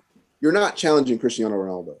forth. You're not challenging Cristiano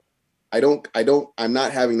Ronaldo. I'm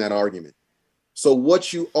not having that argument. So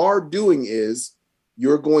what you are doing is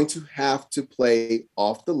you're going to have to play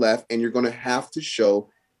off the left, and you're going to have to show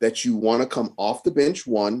that you want to come off the bench,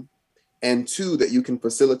 1, and 2, that you can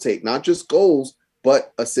facilitate not just goals,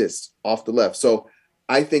 but assists off the left. So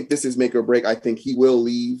I think this is make or break. I think he will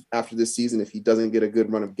leave after this season if he doesn't get a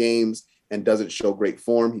good run of games and doesn't show great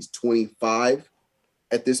form. He's 25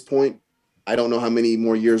 at this point. I don't know how many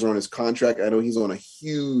more years are on his contract. I know he's on a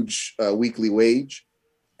huge weekly wage,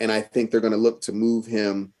 and I think they're going to look to move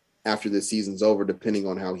him after this season's over, depending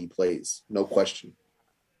on how he plays. No question.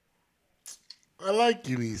 I like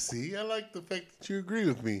you, EC. I like the fact that you agree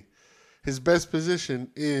with me. His best position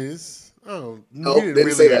is. Oh, No, you didn't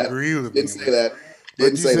really say that. agree with Didn't me. say that. But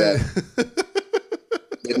Didn't you say said- that.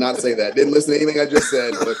 Did not say that. Didn't listen to anything I just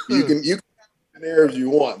said. But you can have the narratives you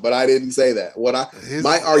want, but I didn't say that.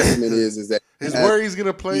 My argument is that where he's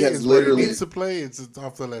gonna play he has is where he literally- needs to play. It's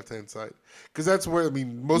off the left hand side because that's where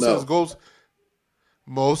most No. of his goals.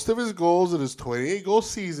 Most of his goals in his 28 goal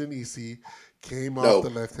season, EC, came off the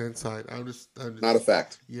left hand side. I'm just not a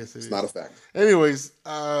fact. Yes, It's not a fact. Anyways,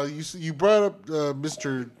 you brought up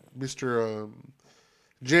Mr.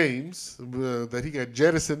 James that he got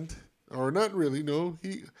jettisoned, or not really. No,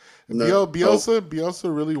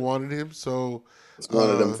 Bielsa really wanted him, so It's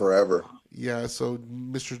wanted him forever. yeah. So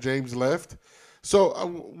Mr. James left. So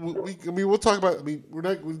we'll talk about. We're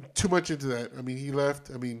not going too much into that. He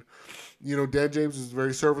left. Dan James was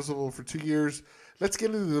very serviceable for 2 years. Let's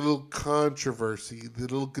get into the little controversy, the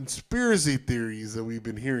little conspiracy theories that we've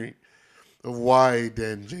been hearing of why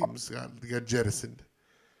Dan James got jettisoned.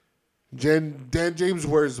 Dan James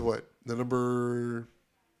wears what? The number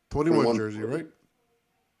 21 jersey, right?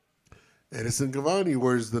 Edison Cavani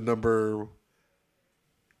wears the number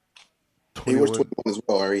 21. He wears 21 as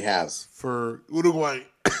well, or he has. For Uruguay.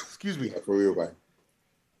 Excuse me. For Uruguay.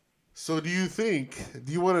 So do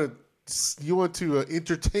you want to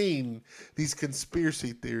entertain these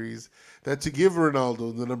conspiracy theories that to give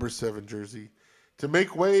Ronaldo the number 7 jersey, to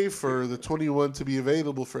make way for the 21 to be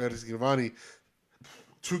available for Edison Cavani,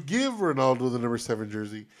 to give Ronaldo the number 7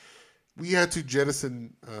 jersey, we had to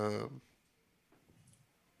jettison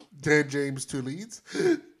Dan James to Leeds?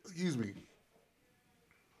 Excuse me.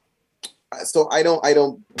 So I don't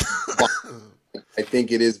I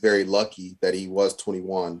think it is very lucky that he was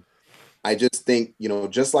 21. I just think,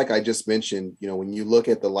 just like I just mentioned, when you look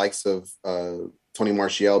at the likes of Tony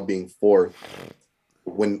Martial being 4th,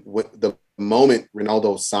 when the moment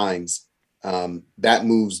Ronaldo signs, that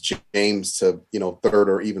moves James to, 3rd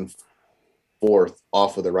or even 4th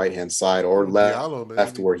off of the right-hand side or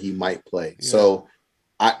left where he might play. Yeah. So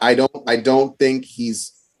I don't think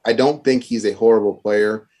he's a horrible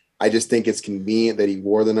player. I just think it's convenient that he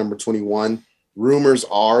wore the number 21. Rumors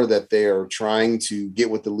are that they are trying to get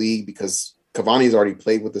with the league because Cavani's already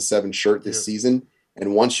played with the 7 shirt this season.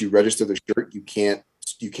 And once you register the shirt, you can't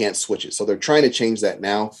switch it. So they're trying to change that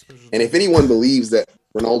now. And if anyone believes that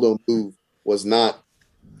Ronaldo move was not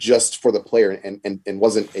just for the player and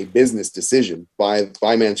wasn't a business decision by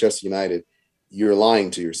Manchester United, you're lying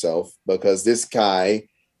to yourself, because this guy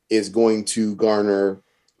is going to garner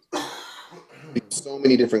so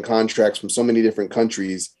many different contracts from so many different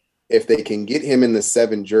countries. If they can get him in the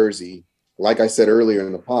 7 jersey, like I said earlier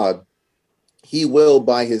in the pod, he will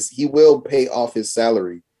pay off his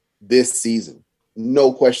salary this season.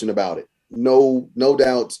 No question about it. No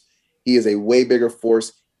doubt. He is a way bigger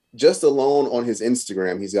force. Just alone on his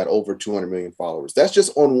Instagram, he's got over 200 million followers. That's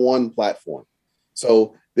just on one platform.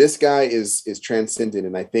 So this guy is transcendent,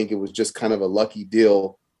 and I think it was just kind of a lucky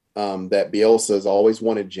deal that Bielsa has always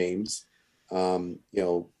wanted James.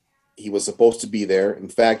 He was supposed to be there. In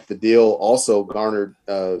fact, the deal also garnered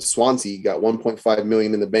Swansea got 1.5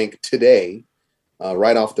 million in the bank today,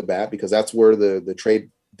 right off the bat, because that's where the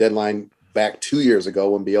trade deadline back 2 years ago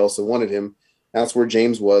when Bielsa wanted him. That's where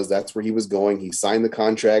James was. That's where he was going. He signed the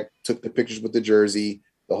contract, took the pictures with the jersey,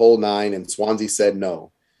 the whole 9, and Swansea said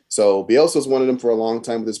no. So Bielsa's wanted him for a long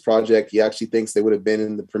time with this project. He actually thinks they would have been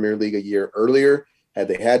in the Premier League a year earlier had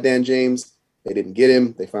they had Dan James. They didn't get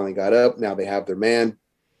him. They finally got up. Now they have their man.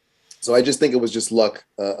 So I just think it was just luck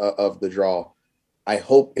of the draw. I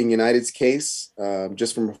hope in United's case,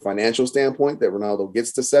 just from a financial standpoint, that Ronaldo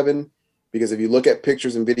gets to 7. Because if you look at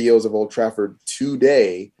pictures and videos of Old Trafford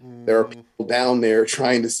today, there are people down there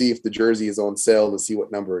trying to see if the jersey is on sale to see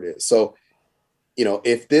what number it is. So,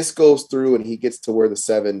 if this goes through and he gets to wear the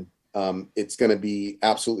 7, it's going to be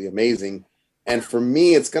absolutely amazing. And for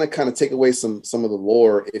me, it's going to kind of take away some of the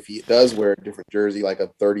lore if he does wear a different jersey, like a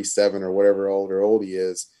 37 or whatever old he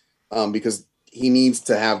is, because he needs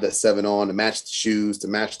to have that 7 on to match the shoes, to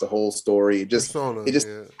match the whole story. It just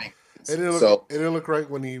It didn't look right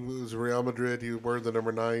when he was Real Madrid. He wore the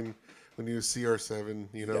number 9 when he was CR7.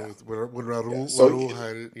 When Raul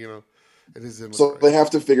had it. It isn't. So they have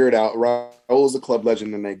to figure it out. Raul's a club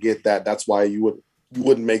legend, and I get that. That's why you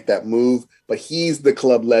wouldn't make that move. But he's the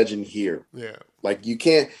club legend here. Yeah, like you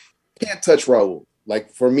can't touch Raul.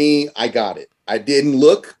 Like for me, I got it. I didn't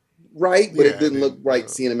look right, but it didn't look right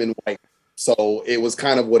seeing him in white. So it was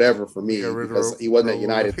kind of whatever for me because he wasn't at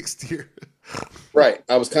United next year. Right.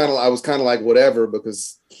 I was kind of like whatever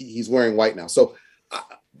because he's wearing white now. So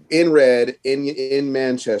in red in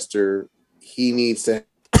Manchester, he needs to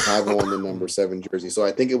have on the number 7 jersey. So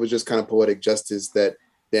I think it was just kind of poetic justice that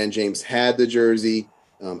Dan James had the jersey.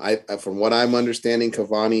 From what I'm understanding,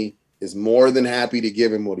 Cavani is more than happy to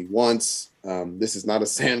give him what he wants. This is not a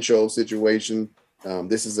Sancho situation.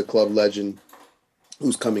 This is a club legend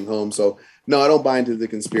who's coming home. So no, I don't buy into the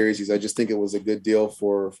conspiracies. I just think it was a good deal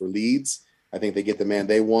for Leeds. I think they get the man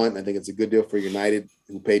they want. I think it's a good deal for United,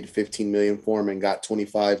 who paid 15 million for him and got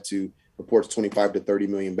 25 to 30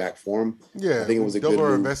 million back for him. Yeah, I think it was a double good our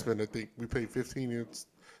move. investment. I think we paid 15. It's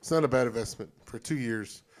not a bad investment for 2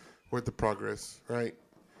 years worth of progress, right?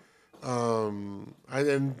 I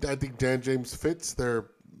think Dan James fits there.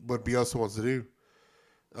 What Bielsa wants to do.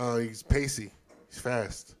 He's pacey. He's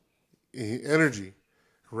fast. Energy.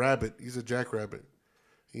 Rabbit. He's a jackrabbit.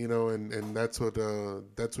 And that's what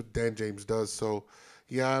Dan James does. So,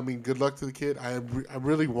 yeah, I mean, good luck to the kid. I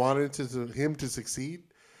really wanted him to succeed.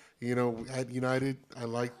 At United, I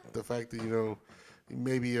like the fact that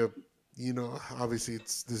maybe obviously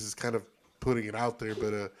this is kind of putting it out there,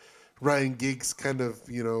 but Ryan Giggs kind of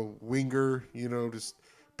winger, just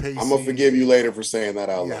pacey. I'm gonna forgive you later for saying that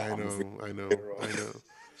out loud. Yeah, I know.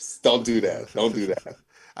 Don't do that. Don't do that.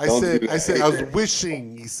 I said I was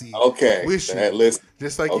wishing, you see. Okay. Wishing. Listen.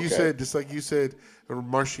 Just like you said,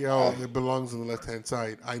 Martial belongs on the left-hand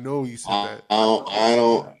side. I know you said that. I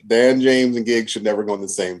don't. Dan James and Giggs should never go in the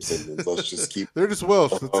same sentence. Let's just keep. They're just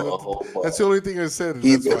Welsh. That's the only thing I said.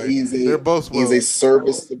 They're both Welsh. He's a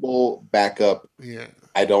serviceable backup. Yeah.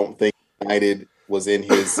 I don't think United was in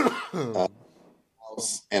his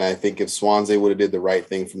house, and I think if Swansea would have did the right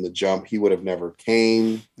thing from the jump, he would have never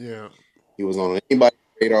came. Yeah. He was on anybody's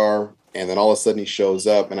radar, and then all of a sudden he shows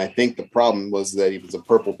up. And I think the problem was that he was a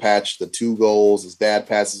purple patch, the 2 goals, his dad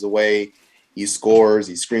passes away, he scores,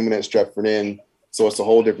 he's screaming at Stretford End. So it's a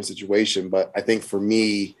whole different situation. But I think for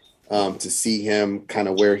me, to see him kind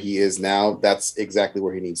of where he is now, that's exactly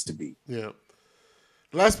where he needs to be. Yeah.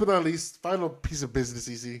 Last but not least, final piece of business,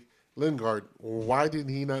 easy. Lingard, why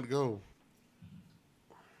didn't he not go?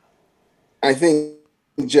 I think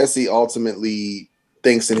Jesse ultimately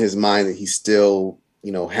thinks in his mind that he still,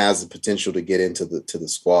 has the potential to get into the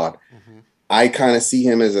squad. Mm-hmm. I kind of see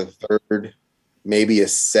him as a third, maybe a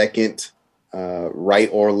second right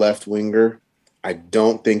or left winger. I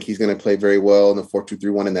don't think he's going to play very well in the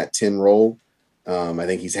 4-2-3-1 in that 10 role. I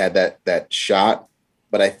think he's had that shot.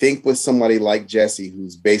 But I think with somebody like Jesse,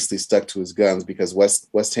 who's basically stuck to his guns, because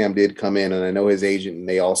West Ham did come in, and I know his agent, and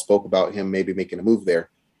they all spoke about him maybe making a move there.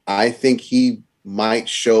 I think he might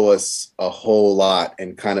show us a whole lot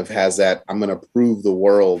and kind of has that, I'm going to prove the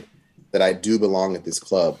world that I do belong at this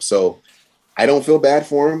club. So I don't feel bad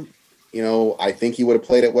for him. I think he would have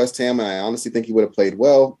played at West Ham, and I honestly think he would have played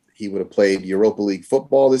well. He would have played Europa League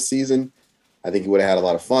football this season. I think he would have had a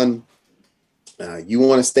lot of fun. You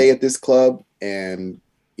want to stay at this club and,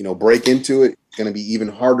 break into it. It's going to be even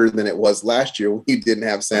harder than it was last year when you didn't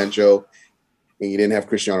have Sancho and you didn't have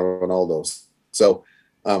Cristiano Ronaldo. So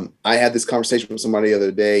I had this conversation with somebody the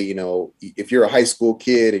other day. If you're a high school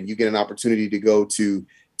kid and you get an opportunity to go to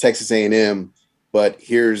Texas A&M, but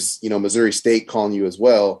here's, Missouri State calling you as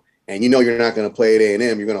well, and you're not going to play at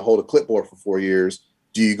A&M, you're going to hold a clipboard for 4 years.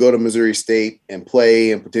 Do you go to Missouri State and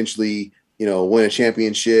play and potentially, win a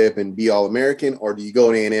championship and be All-American, or do you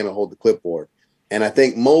go to A&M and hold the clipboard? And I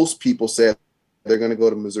think most people said they're going to go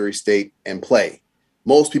to Missouri State and play.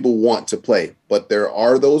 Most people want to play, but there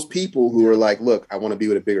are those people who are like, look, I want to be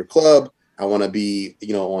with a bigger club. I want to be,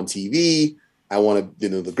 on TV. I want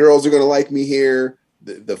to, the girls are going to like me here.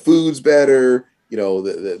 The food's better,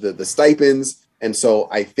 the stipends. And so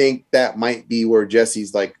I think that might be where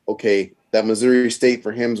Jesse's like, okay, that Missouri State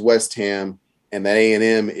for him's West Ham, and that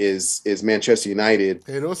A&M is Manchester United.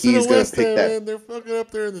 Hey, don't sit on West Ham, man. They're fucking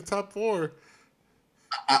up there in the top 4.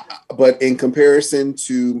 But in comparison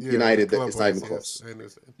to United, it's not even close.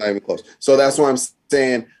 Not even close. So that's why I'm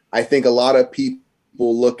saying I think a lot of people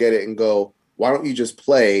look at it and go, why don't you just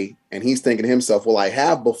play? And he's thinking to himself, well, I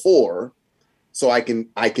have before, so I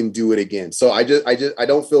can do it again. So I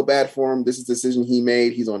don't feel bad for him. This is a decision he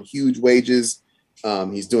made. He's on huge wages.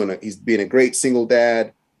 He's being a great single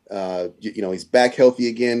dad. He's back healthy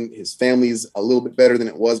again. His family's a little bit better than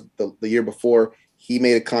it was the year before. He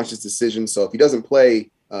made a conscious decision. So if he doesn't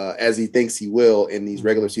play as he thinks he will in these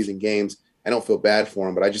regular season games, I don't feel bad for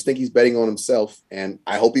him. But I just think he's betting on himself, and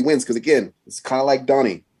I hope he wins because, again, it's kind of like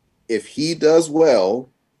Donnie. If he does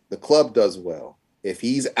well, the club does well. If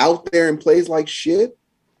he's out there and plays like shit,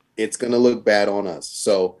 it's going to look bad on us.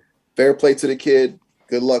 So fair play to the kid.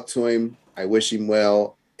 Good luck to him. I wish him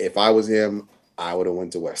well. If I was him, I would have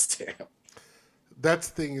went to West Ham. That's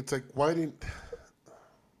the thing. It's like, why didn't...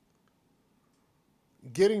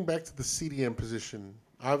 Getting back to the CDM position,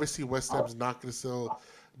 obviously West Ham's not going to sell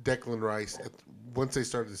Declan Rice once they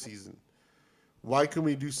start the season. Why couldn't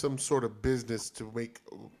we do some sort of business to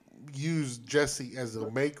use Jesse as a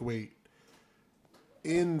make weight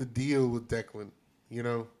in the deal with Declan?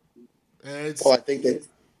 I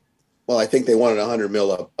think they wanted 100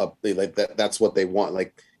 mil up. Like that's what they want.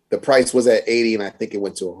 Like the price was at 80, and I think it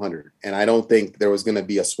went to 100. And I don't think there was going to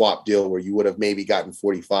be a swap deal where you would have maybe gotten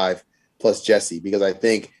 45 plus Jesse, because I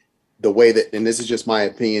think the way that, and this is just my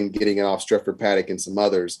opinion, getting it off Stretford Paddock and some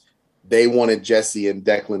others, they wanted Jesse and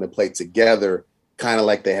Declan to play together, kind of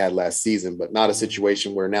like they had last season, but not a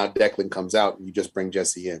situation where now Declan comes out and you just bring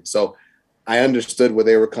Jesse in. So I understood where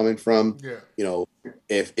they were coming from. Yeah.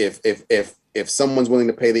 If someone's willing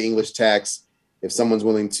to pay the English tax, if someone's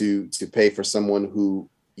willing to pay for someone who,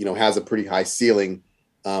 has a pretty high ceiling,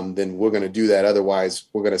 then we're going to do that. Otherwise,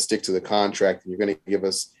 we're going to stick to the contract, and you're going to give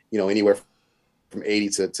us, anywhere from 80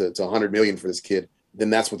 to 100 million for this kid. Then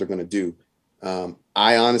that's what they're going to do.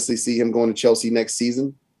 I honestly see him going to Chelsea next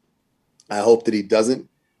season. I hope that he doesn't,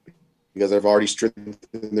 because they've already strengthened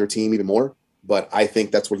their team even more. But I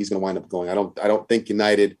think that's where he's going to wind up going. I don't think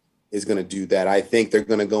United is going to do that. I think they're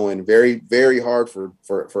going to go in very, very hard for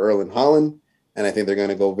Erling Haaland, and I think they're going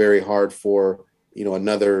to go very hard for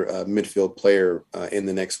another midfield player in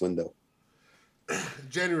the next window.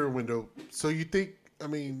 January window. So you think?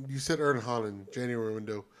 You said Erling Haaland, January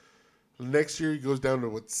window. Next year he goes down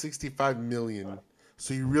to 65 million.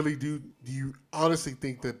 So you really do you honestly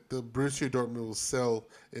think that the Borussia Dortmund will sell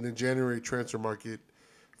in a January transfer market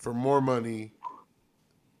for more money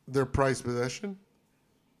their prized possession?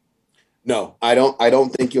 No, I don't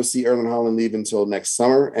think you'll see Erling Haaland leave until next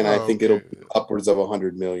summer, and I think it'll be upwards of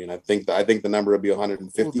 100 million. I think the number will be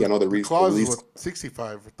 150. Well, I know the clause is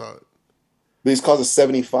 65, I thought. But he's clause is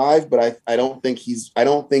 75, but I don't think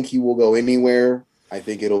he will go anywhere. I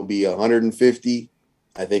think it'll be 150.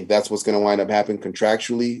 I think that's what's going to wind up happening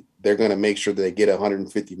contractually. They're going to make sure that they get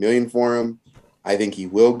 150 million for him. I think he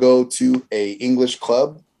will go to a English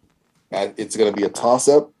club. It's going to be a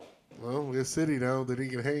toss-up. Well, we're City now. They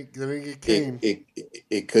didn't get Kane.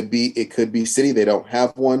 It could be City. They don't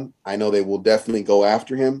have one. I know they will definitely go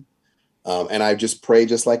after him. And I just pray,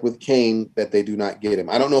 just like with Kane, that they do not get him.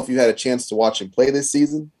 I don't know if you had a chance to watch him play this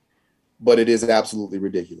season, but it is absolutely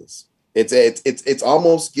ridiculous. It's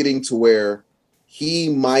almost getting to where he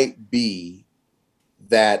might be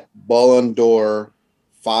that Ballon d'Or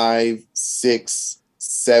 5, 6,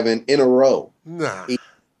 7 in a row. Nah.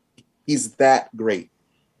 He's that great.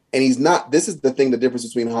 And he's not. This is the thing, the difference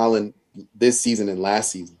between Haaland this season and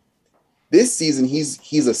last season. This season,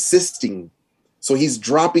 he's assisting. So he's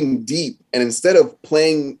dropping deep. And instead of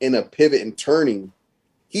playing in a pivot and turning,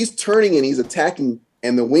 he's turning and he's attacking.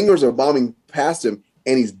 And the wingers are bombing past him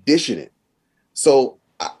and he's dishing it. So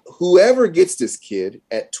whoever gets this kid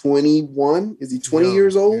at 21, is he 20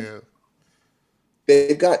 years old? Yeah.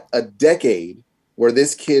 They've got a decade where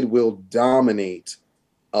this kid will dominate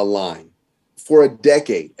a line for a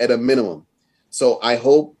decade at a minimum. So I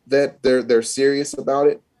hope that they're serious about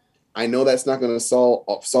it. I know that's not going to solve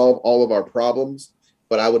all of our problems,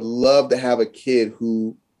 but I would love to have a kid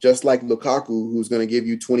who, just like Lukaku, who's going to give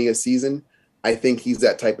you 20 a season. I think he's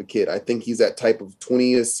that type of kid. I think he's that type of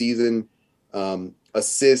 20 a season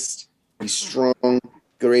assist. He's strong,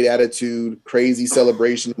 great attitude, crazy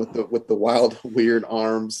celebration with the wild, weird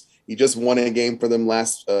arms. He just won a game for them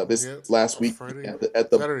last week Friday. at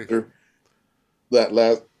the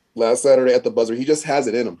buzzer. Last Saturday at the buzzer. He just has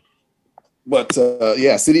it in him. But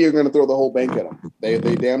City are going to throw the whole bank at him. They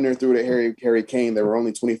damn near threw it at Harry Kane. They were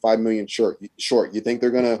only 25 million short. You think they're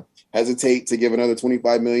going to hesitate to give another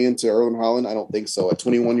 25 million to Erling Haaland? I don't think so. At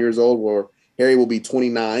 21 years old, where Harry will be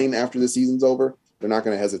 29 after the season's over, they're not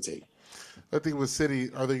going to hesitate. I think with City,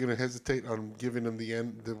 are they going to hesitate on giving him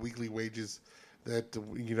the weekly wages that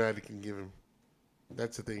United can give him?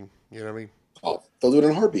 That's the thing. You know what I mean? Oh, they'll do it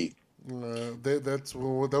in a heartbeat. That was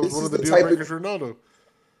one of the deal breakers for Ronaldo.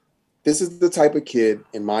 This is the type of kid,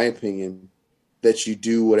 in my opinion, that you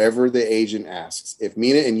do whatever the agent asks. If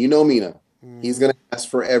Mina, and you know Mina, he's going to ask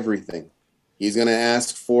for everything. He's going to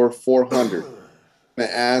ask for 400. Going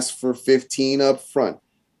to ask for 15 up front.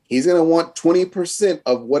 He's going to want 20%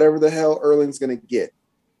 of whatever the hell Erling's going to get.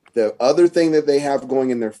 The other thing that they have going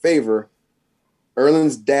in their favor,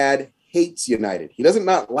 Erling's dad hates United. He doesn't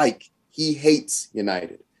not like, he hates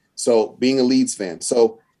United. So being a Leeds fan.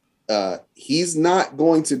 So he's not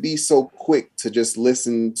going to be so quick to just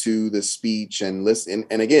listen to the speech and listen.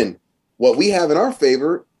 And again, what we have in our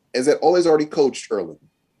favor is that Ole's already coached Erling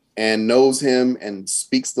and knows him and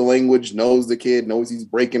speaks the language, knows the kid, knows he's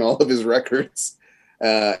breaking all of his records.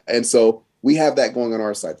 And so we have that going on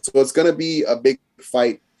our side. So it's going to be a big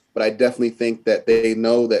fight, but I definitely think that they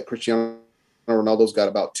know that Cristiano Ronaldo's got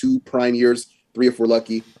about 2 prime years, 3 if we're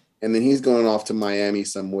lucky, and then he's going off to Miami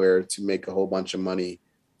somewhere to make a whole bunch of money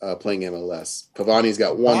playing MLS. Cavani's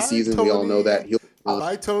got one season. Tony. We all know that.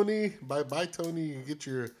 Bye, Tony. Bye, Tony. You get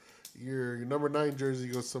your number 9 jersey,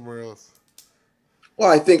 go somewhere else. Well,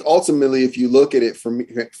 I think ultimately, if you look at it for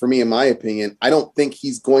me, in my opinion, I don't think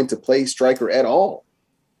he's going to play striker at all.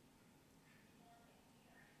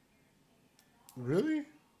 Really?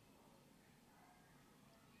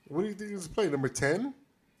 What do you think he's play? Number 10?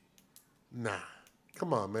 Nah.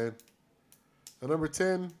 Come on, man. A number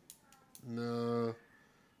 10? No.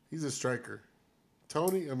 He's a striker.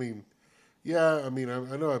 Tony, I mean, yeah, I mean,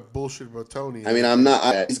 I know I bullshit about Tony. I mean, I'm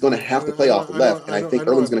not. He's going to have to play off the left, and I think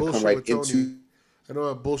Erling's going to come right into. I know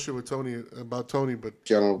I bullshit with Tony about Tony, but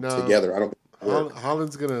together, I don't.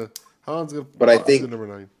 Haaland's gonna. But I think number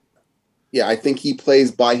 9. Yeah, I think he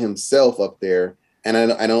plays by himself up there, and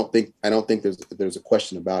I don't think there's a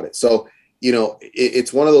question about it. So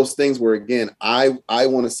it's one of those things where again, I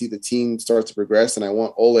want to see the team start to progress, and I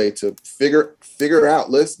want Ole to figure out.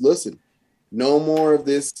 Listen, no more of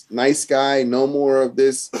this nice guy, no more of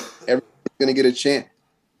this. Everyone's gonna get a chance.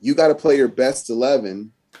 You got to play your best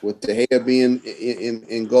 11 with De Gea being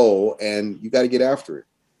in goal, and you got to get after it.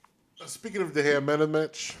 Speaking of De Gea, man of the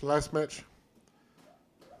match, last match.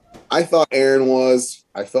 I thought Aaron was.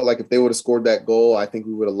 I felt like if they would have scored that goal, I think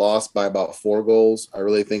we would have lost by about 4 goals. I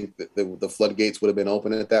really think that the floodgates would have been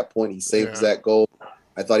open at that point. He saved that goal.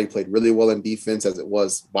 I thought he played really well in defense as it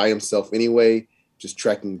was by himself anyway, just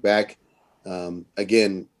tracking back.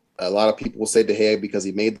 Again, a lot of people will say De Gea because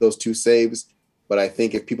he made those 2 saves. But I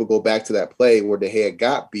think if people go back to that play where De Gea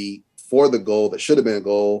got beat for the goal that should have been a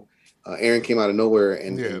goal, Aaron came out of nowhere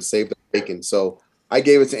and saved the bacon. So I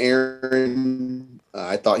gave it to Aaron.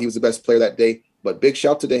 I thought he was the best player that day. But big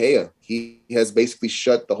shout to De Gea. He has basically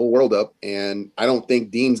shut the whole world up. And I don't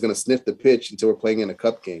think Dean's going to sniff the pitch until we're playing in a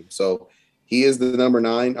cup game. So he is the number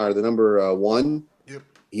 9 or the number 1. Yep.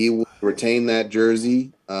 He will retain that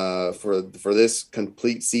jersey for this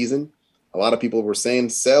complete season. A lot of people were saying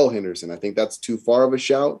sell Henderson. I think that's too far of a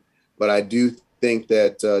shout. But I do think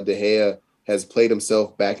that De Gea has played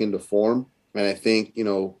himself back into form. And I think,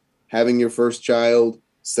 having your first child,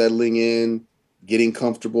 settling in, getting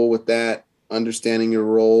comfortable with that, understanding your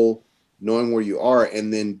role, knowing where you are,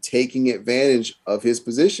 and then taking advantage of his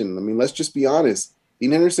position. I mean, let's just be honest.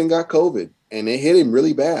 Dean Henderson got COVID, and it hit him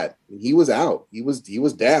really bad. He was out. He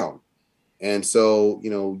was down. And so,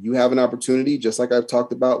 you have an opportunity, just like I've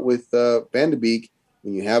talked about with Van de Beek.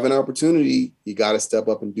 When you have an opportunity, you got to step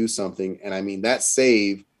up and do something. And I mean, that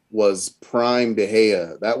save was prime De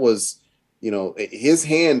Gea. That was, his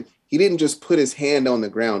hand. He didn't just put his hand on the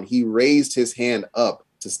ground. He raised his hand up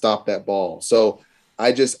to stop that ball. So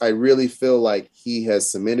I really feel like he has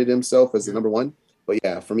cemented himself as the number one. But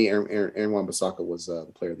yeah, for me, Aaron Wan-Bissaka was the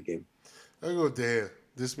player of the game. I go with De Gea.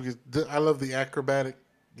 Just because I love the acrobatic,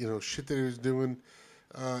 shit that he was doing.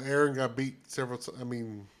 Aaron got beat several times. I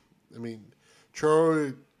mean,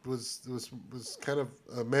 Troy was kind of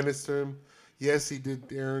a menace to him. Yes, he did.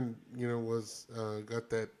 Aaron, was got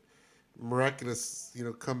that miraculous,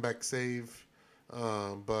 comeback save.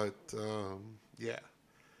 Yeah,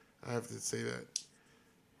 I have to say that.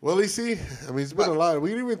 Well, you see, I mean, it's been a lot. We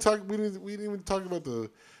didn't even talk about the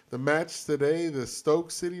match today, the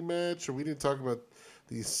Stoke City match, or we didn't talk about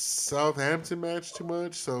the Southampton match too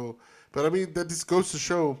much. So, but I mean, that just goes to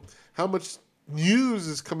show how much news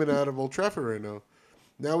is coming out of Old Trafford right now.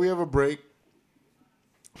 Now we have a break,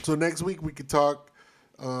 so next week we could talk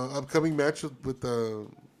upcoming match with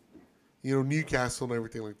Newcastle and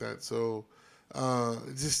everything like that. So,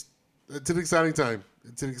 it's an exciting time.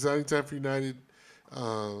 It's an exciting time for United.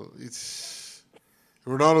 It's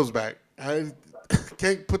Ronaldo's back. I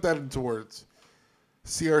can't put that into words.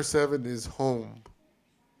 CR7 is home,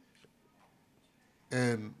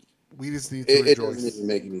 and we just need to rejoice. It doesn't even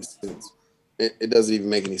make any sense. It doesn't even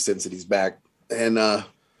make any sense that he's back. And I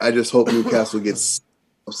just hope Newcastle gets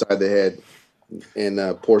upside the head. And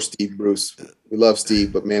poor Steve Bruce. We love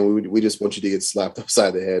Steve, but man, we just want you to get slapped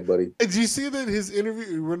upside the head, buddy. Did you see that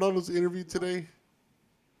Ronaldo's interview today?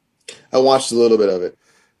 I watched a little bit of it.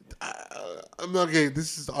 I'm okay.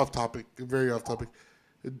 This is off topic, very off topic.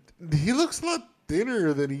 He looks a lot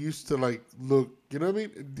thinner than he used to look. You know what I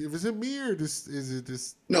mean? Is it me or is it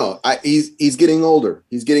just? No, he's getting older.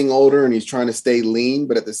 He's getting older, and he's trying to stay lean,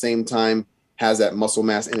 but at the same time has that muscle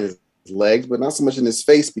mass in his legs, but not so much in his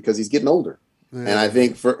face because he's getting older. Yeah. And I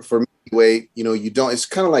think for me, you don't. It's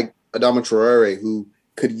kind of like Adama Traore, who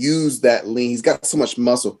could use that lean. He's got so much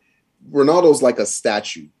muscle. Ronaldo's like a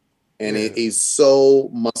statue, and he's so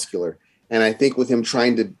muscular. And I think with him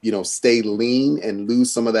trying to, stay lean and lose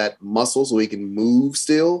some of that muscle so he can move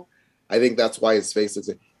still, I think that's why his face looks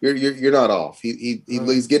like you're not off.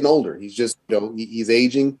 He's getting older. He's just, he's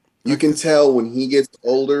aging. You can tell when he gets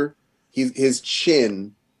older, his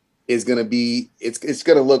chin is going to be, it's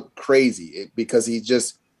going to look crazy because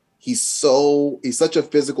he's such a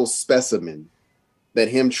physical specimen that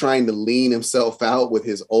him trying to lean himself out with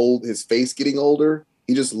his face getting older,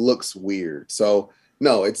 he just looks weird. So,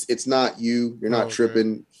 no, it's not you. You're not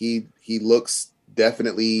tripping. He looks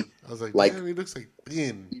definitely. I was like he looks like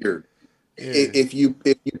thin. Weird. Yeah. If you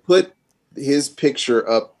put his picture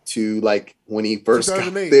up to when he first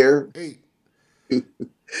got there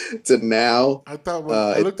to now, I thought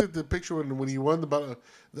I looked at the picture when he won the battle.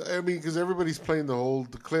 I mean, because everybody's playing the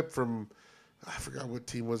clip from I forgot what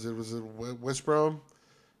team was it. Was it West Brom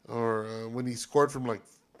or when he scored from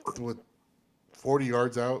 40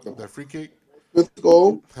 yards out that free kick? Portsmouth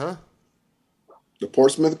goal? Huh? The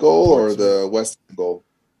Portsmouth goal or the West goal?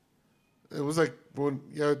 It was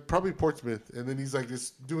probably Portsmouth. And then he's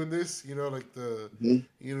just doing this,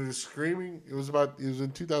 just screaming. It was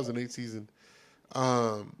in 2008 season.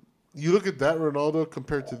 You look at that Ronaldo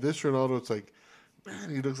compared to this Ronaldo, it's man,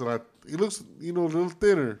 he looks a little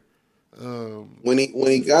thinner. When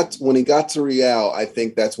he got to Real, I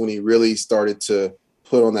think that's when he really started to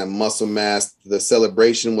put on that muscle mass. The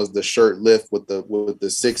celebration was the shirt lift with the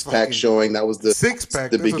six pack showing. That was the six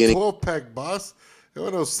pack. The beginning 12-pack, boss. There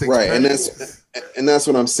were no six right, packs. and that's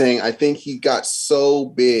what I'm saying. I think he got so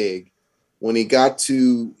big when he got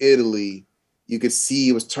to Italy. You could see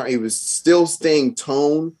he was still staying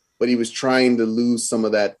toned, but he was trying to lose some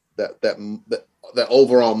of that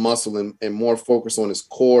overall muscle and more focus on his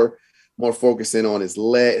core. More focusing on his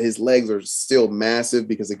leg. His legs are still massive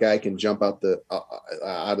because the guy can jump out of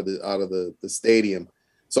the stadium.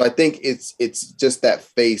 So I think it's just that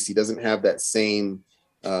face. He doesn't have that same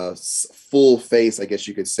full face, I guess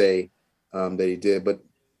you could say, that he did. But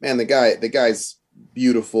man, the guy's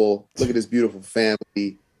beautiful. Look at his beautiful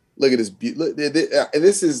family. Look at his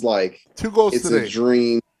this is 2 goals it's today. A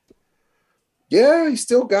dream. Yeah, he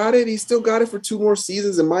still got it. He still got it for 2 more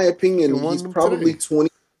seasons, in my opinion. He's probably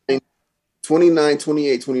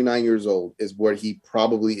 29 years old is where he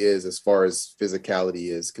probably is as far as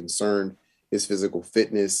physicality is concerned. his physical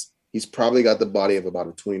fitness. He's probably got the body of about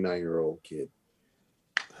a 29-year-old kid,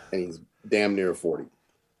 and he's damn near 40.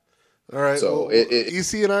 All right. So well,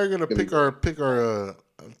 EC and I are gonna pick our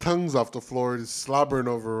tongues off the floor, just slobbering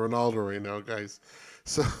over Ronaldo right now, guys.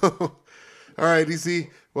 So, all right,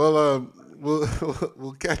 EC. Well,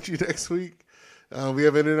 we'll catch you next week. We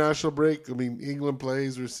have an international break. I mean, England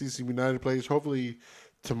plays or CC United plays. Hopefully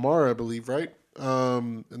tomorrow, I believe, right?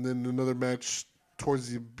 And then another match towards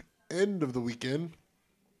the end of the weekend,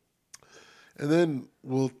 and then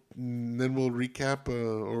we'll recap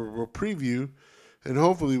or we'll preview. And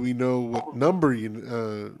hopefully we know what number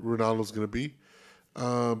Ronaldo's going to be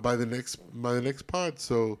by the next pod.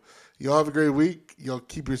 So y'all have a great week. Y'all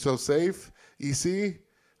keep yourself safe. EC,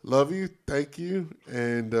 love you. Thank you.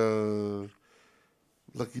 And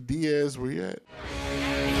Lucky Diaz, where you at?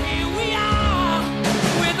 Here we are,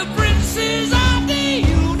 we're the princes of the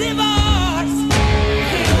universe.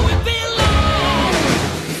 Here we belong,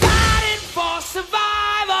 fighting for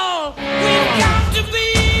survival. We've got to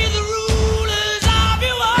be the rulers of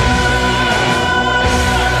your world.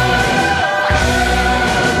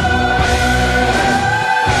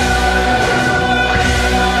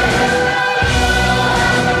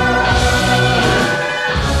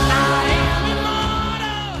 I am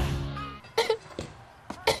immortal.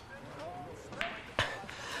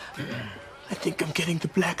 I think I'm getting the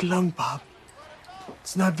black lung, Bob.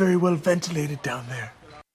 It's not very well ventilated down there.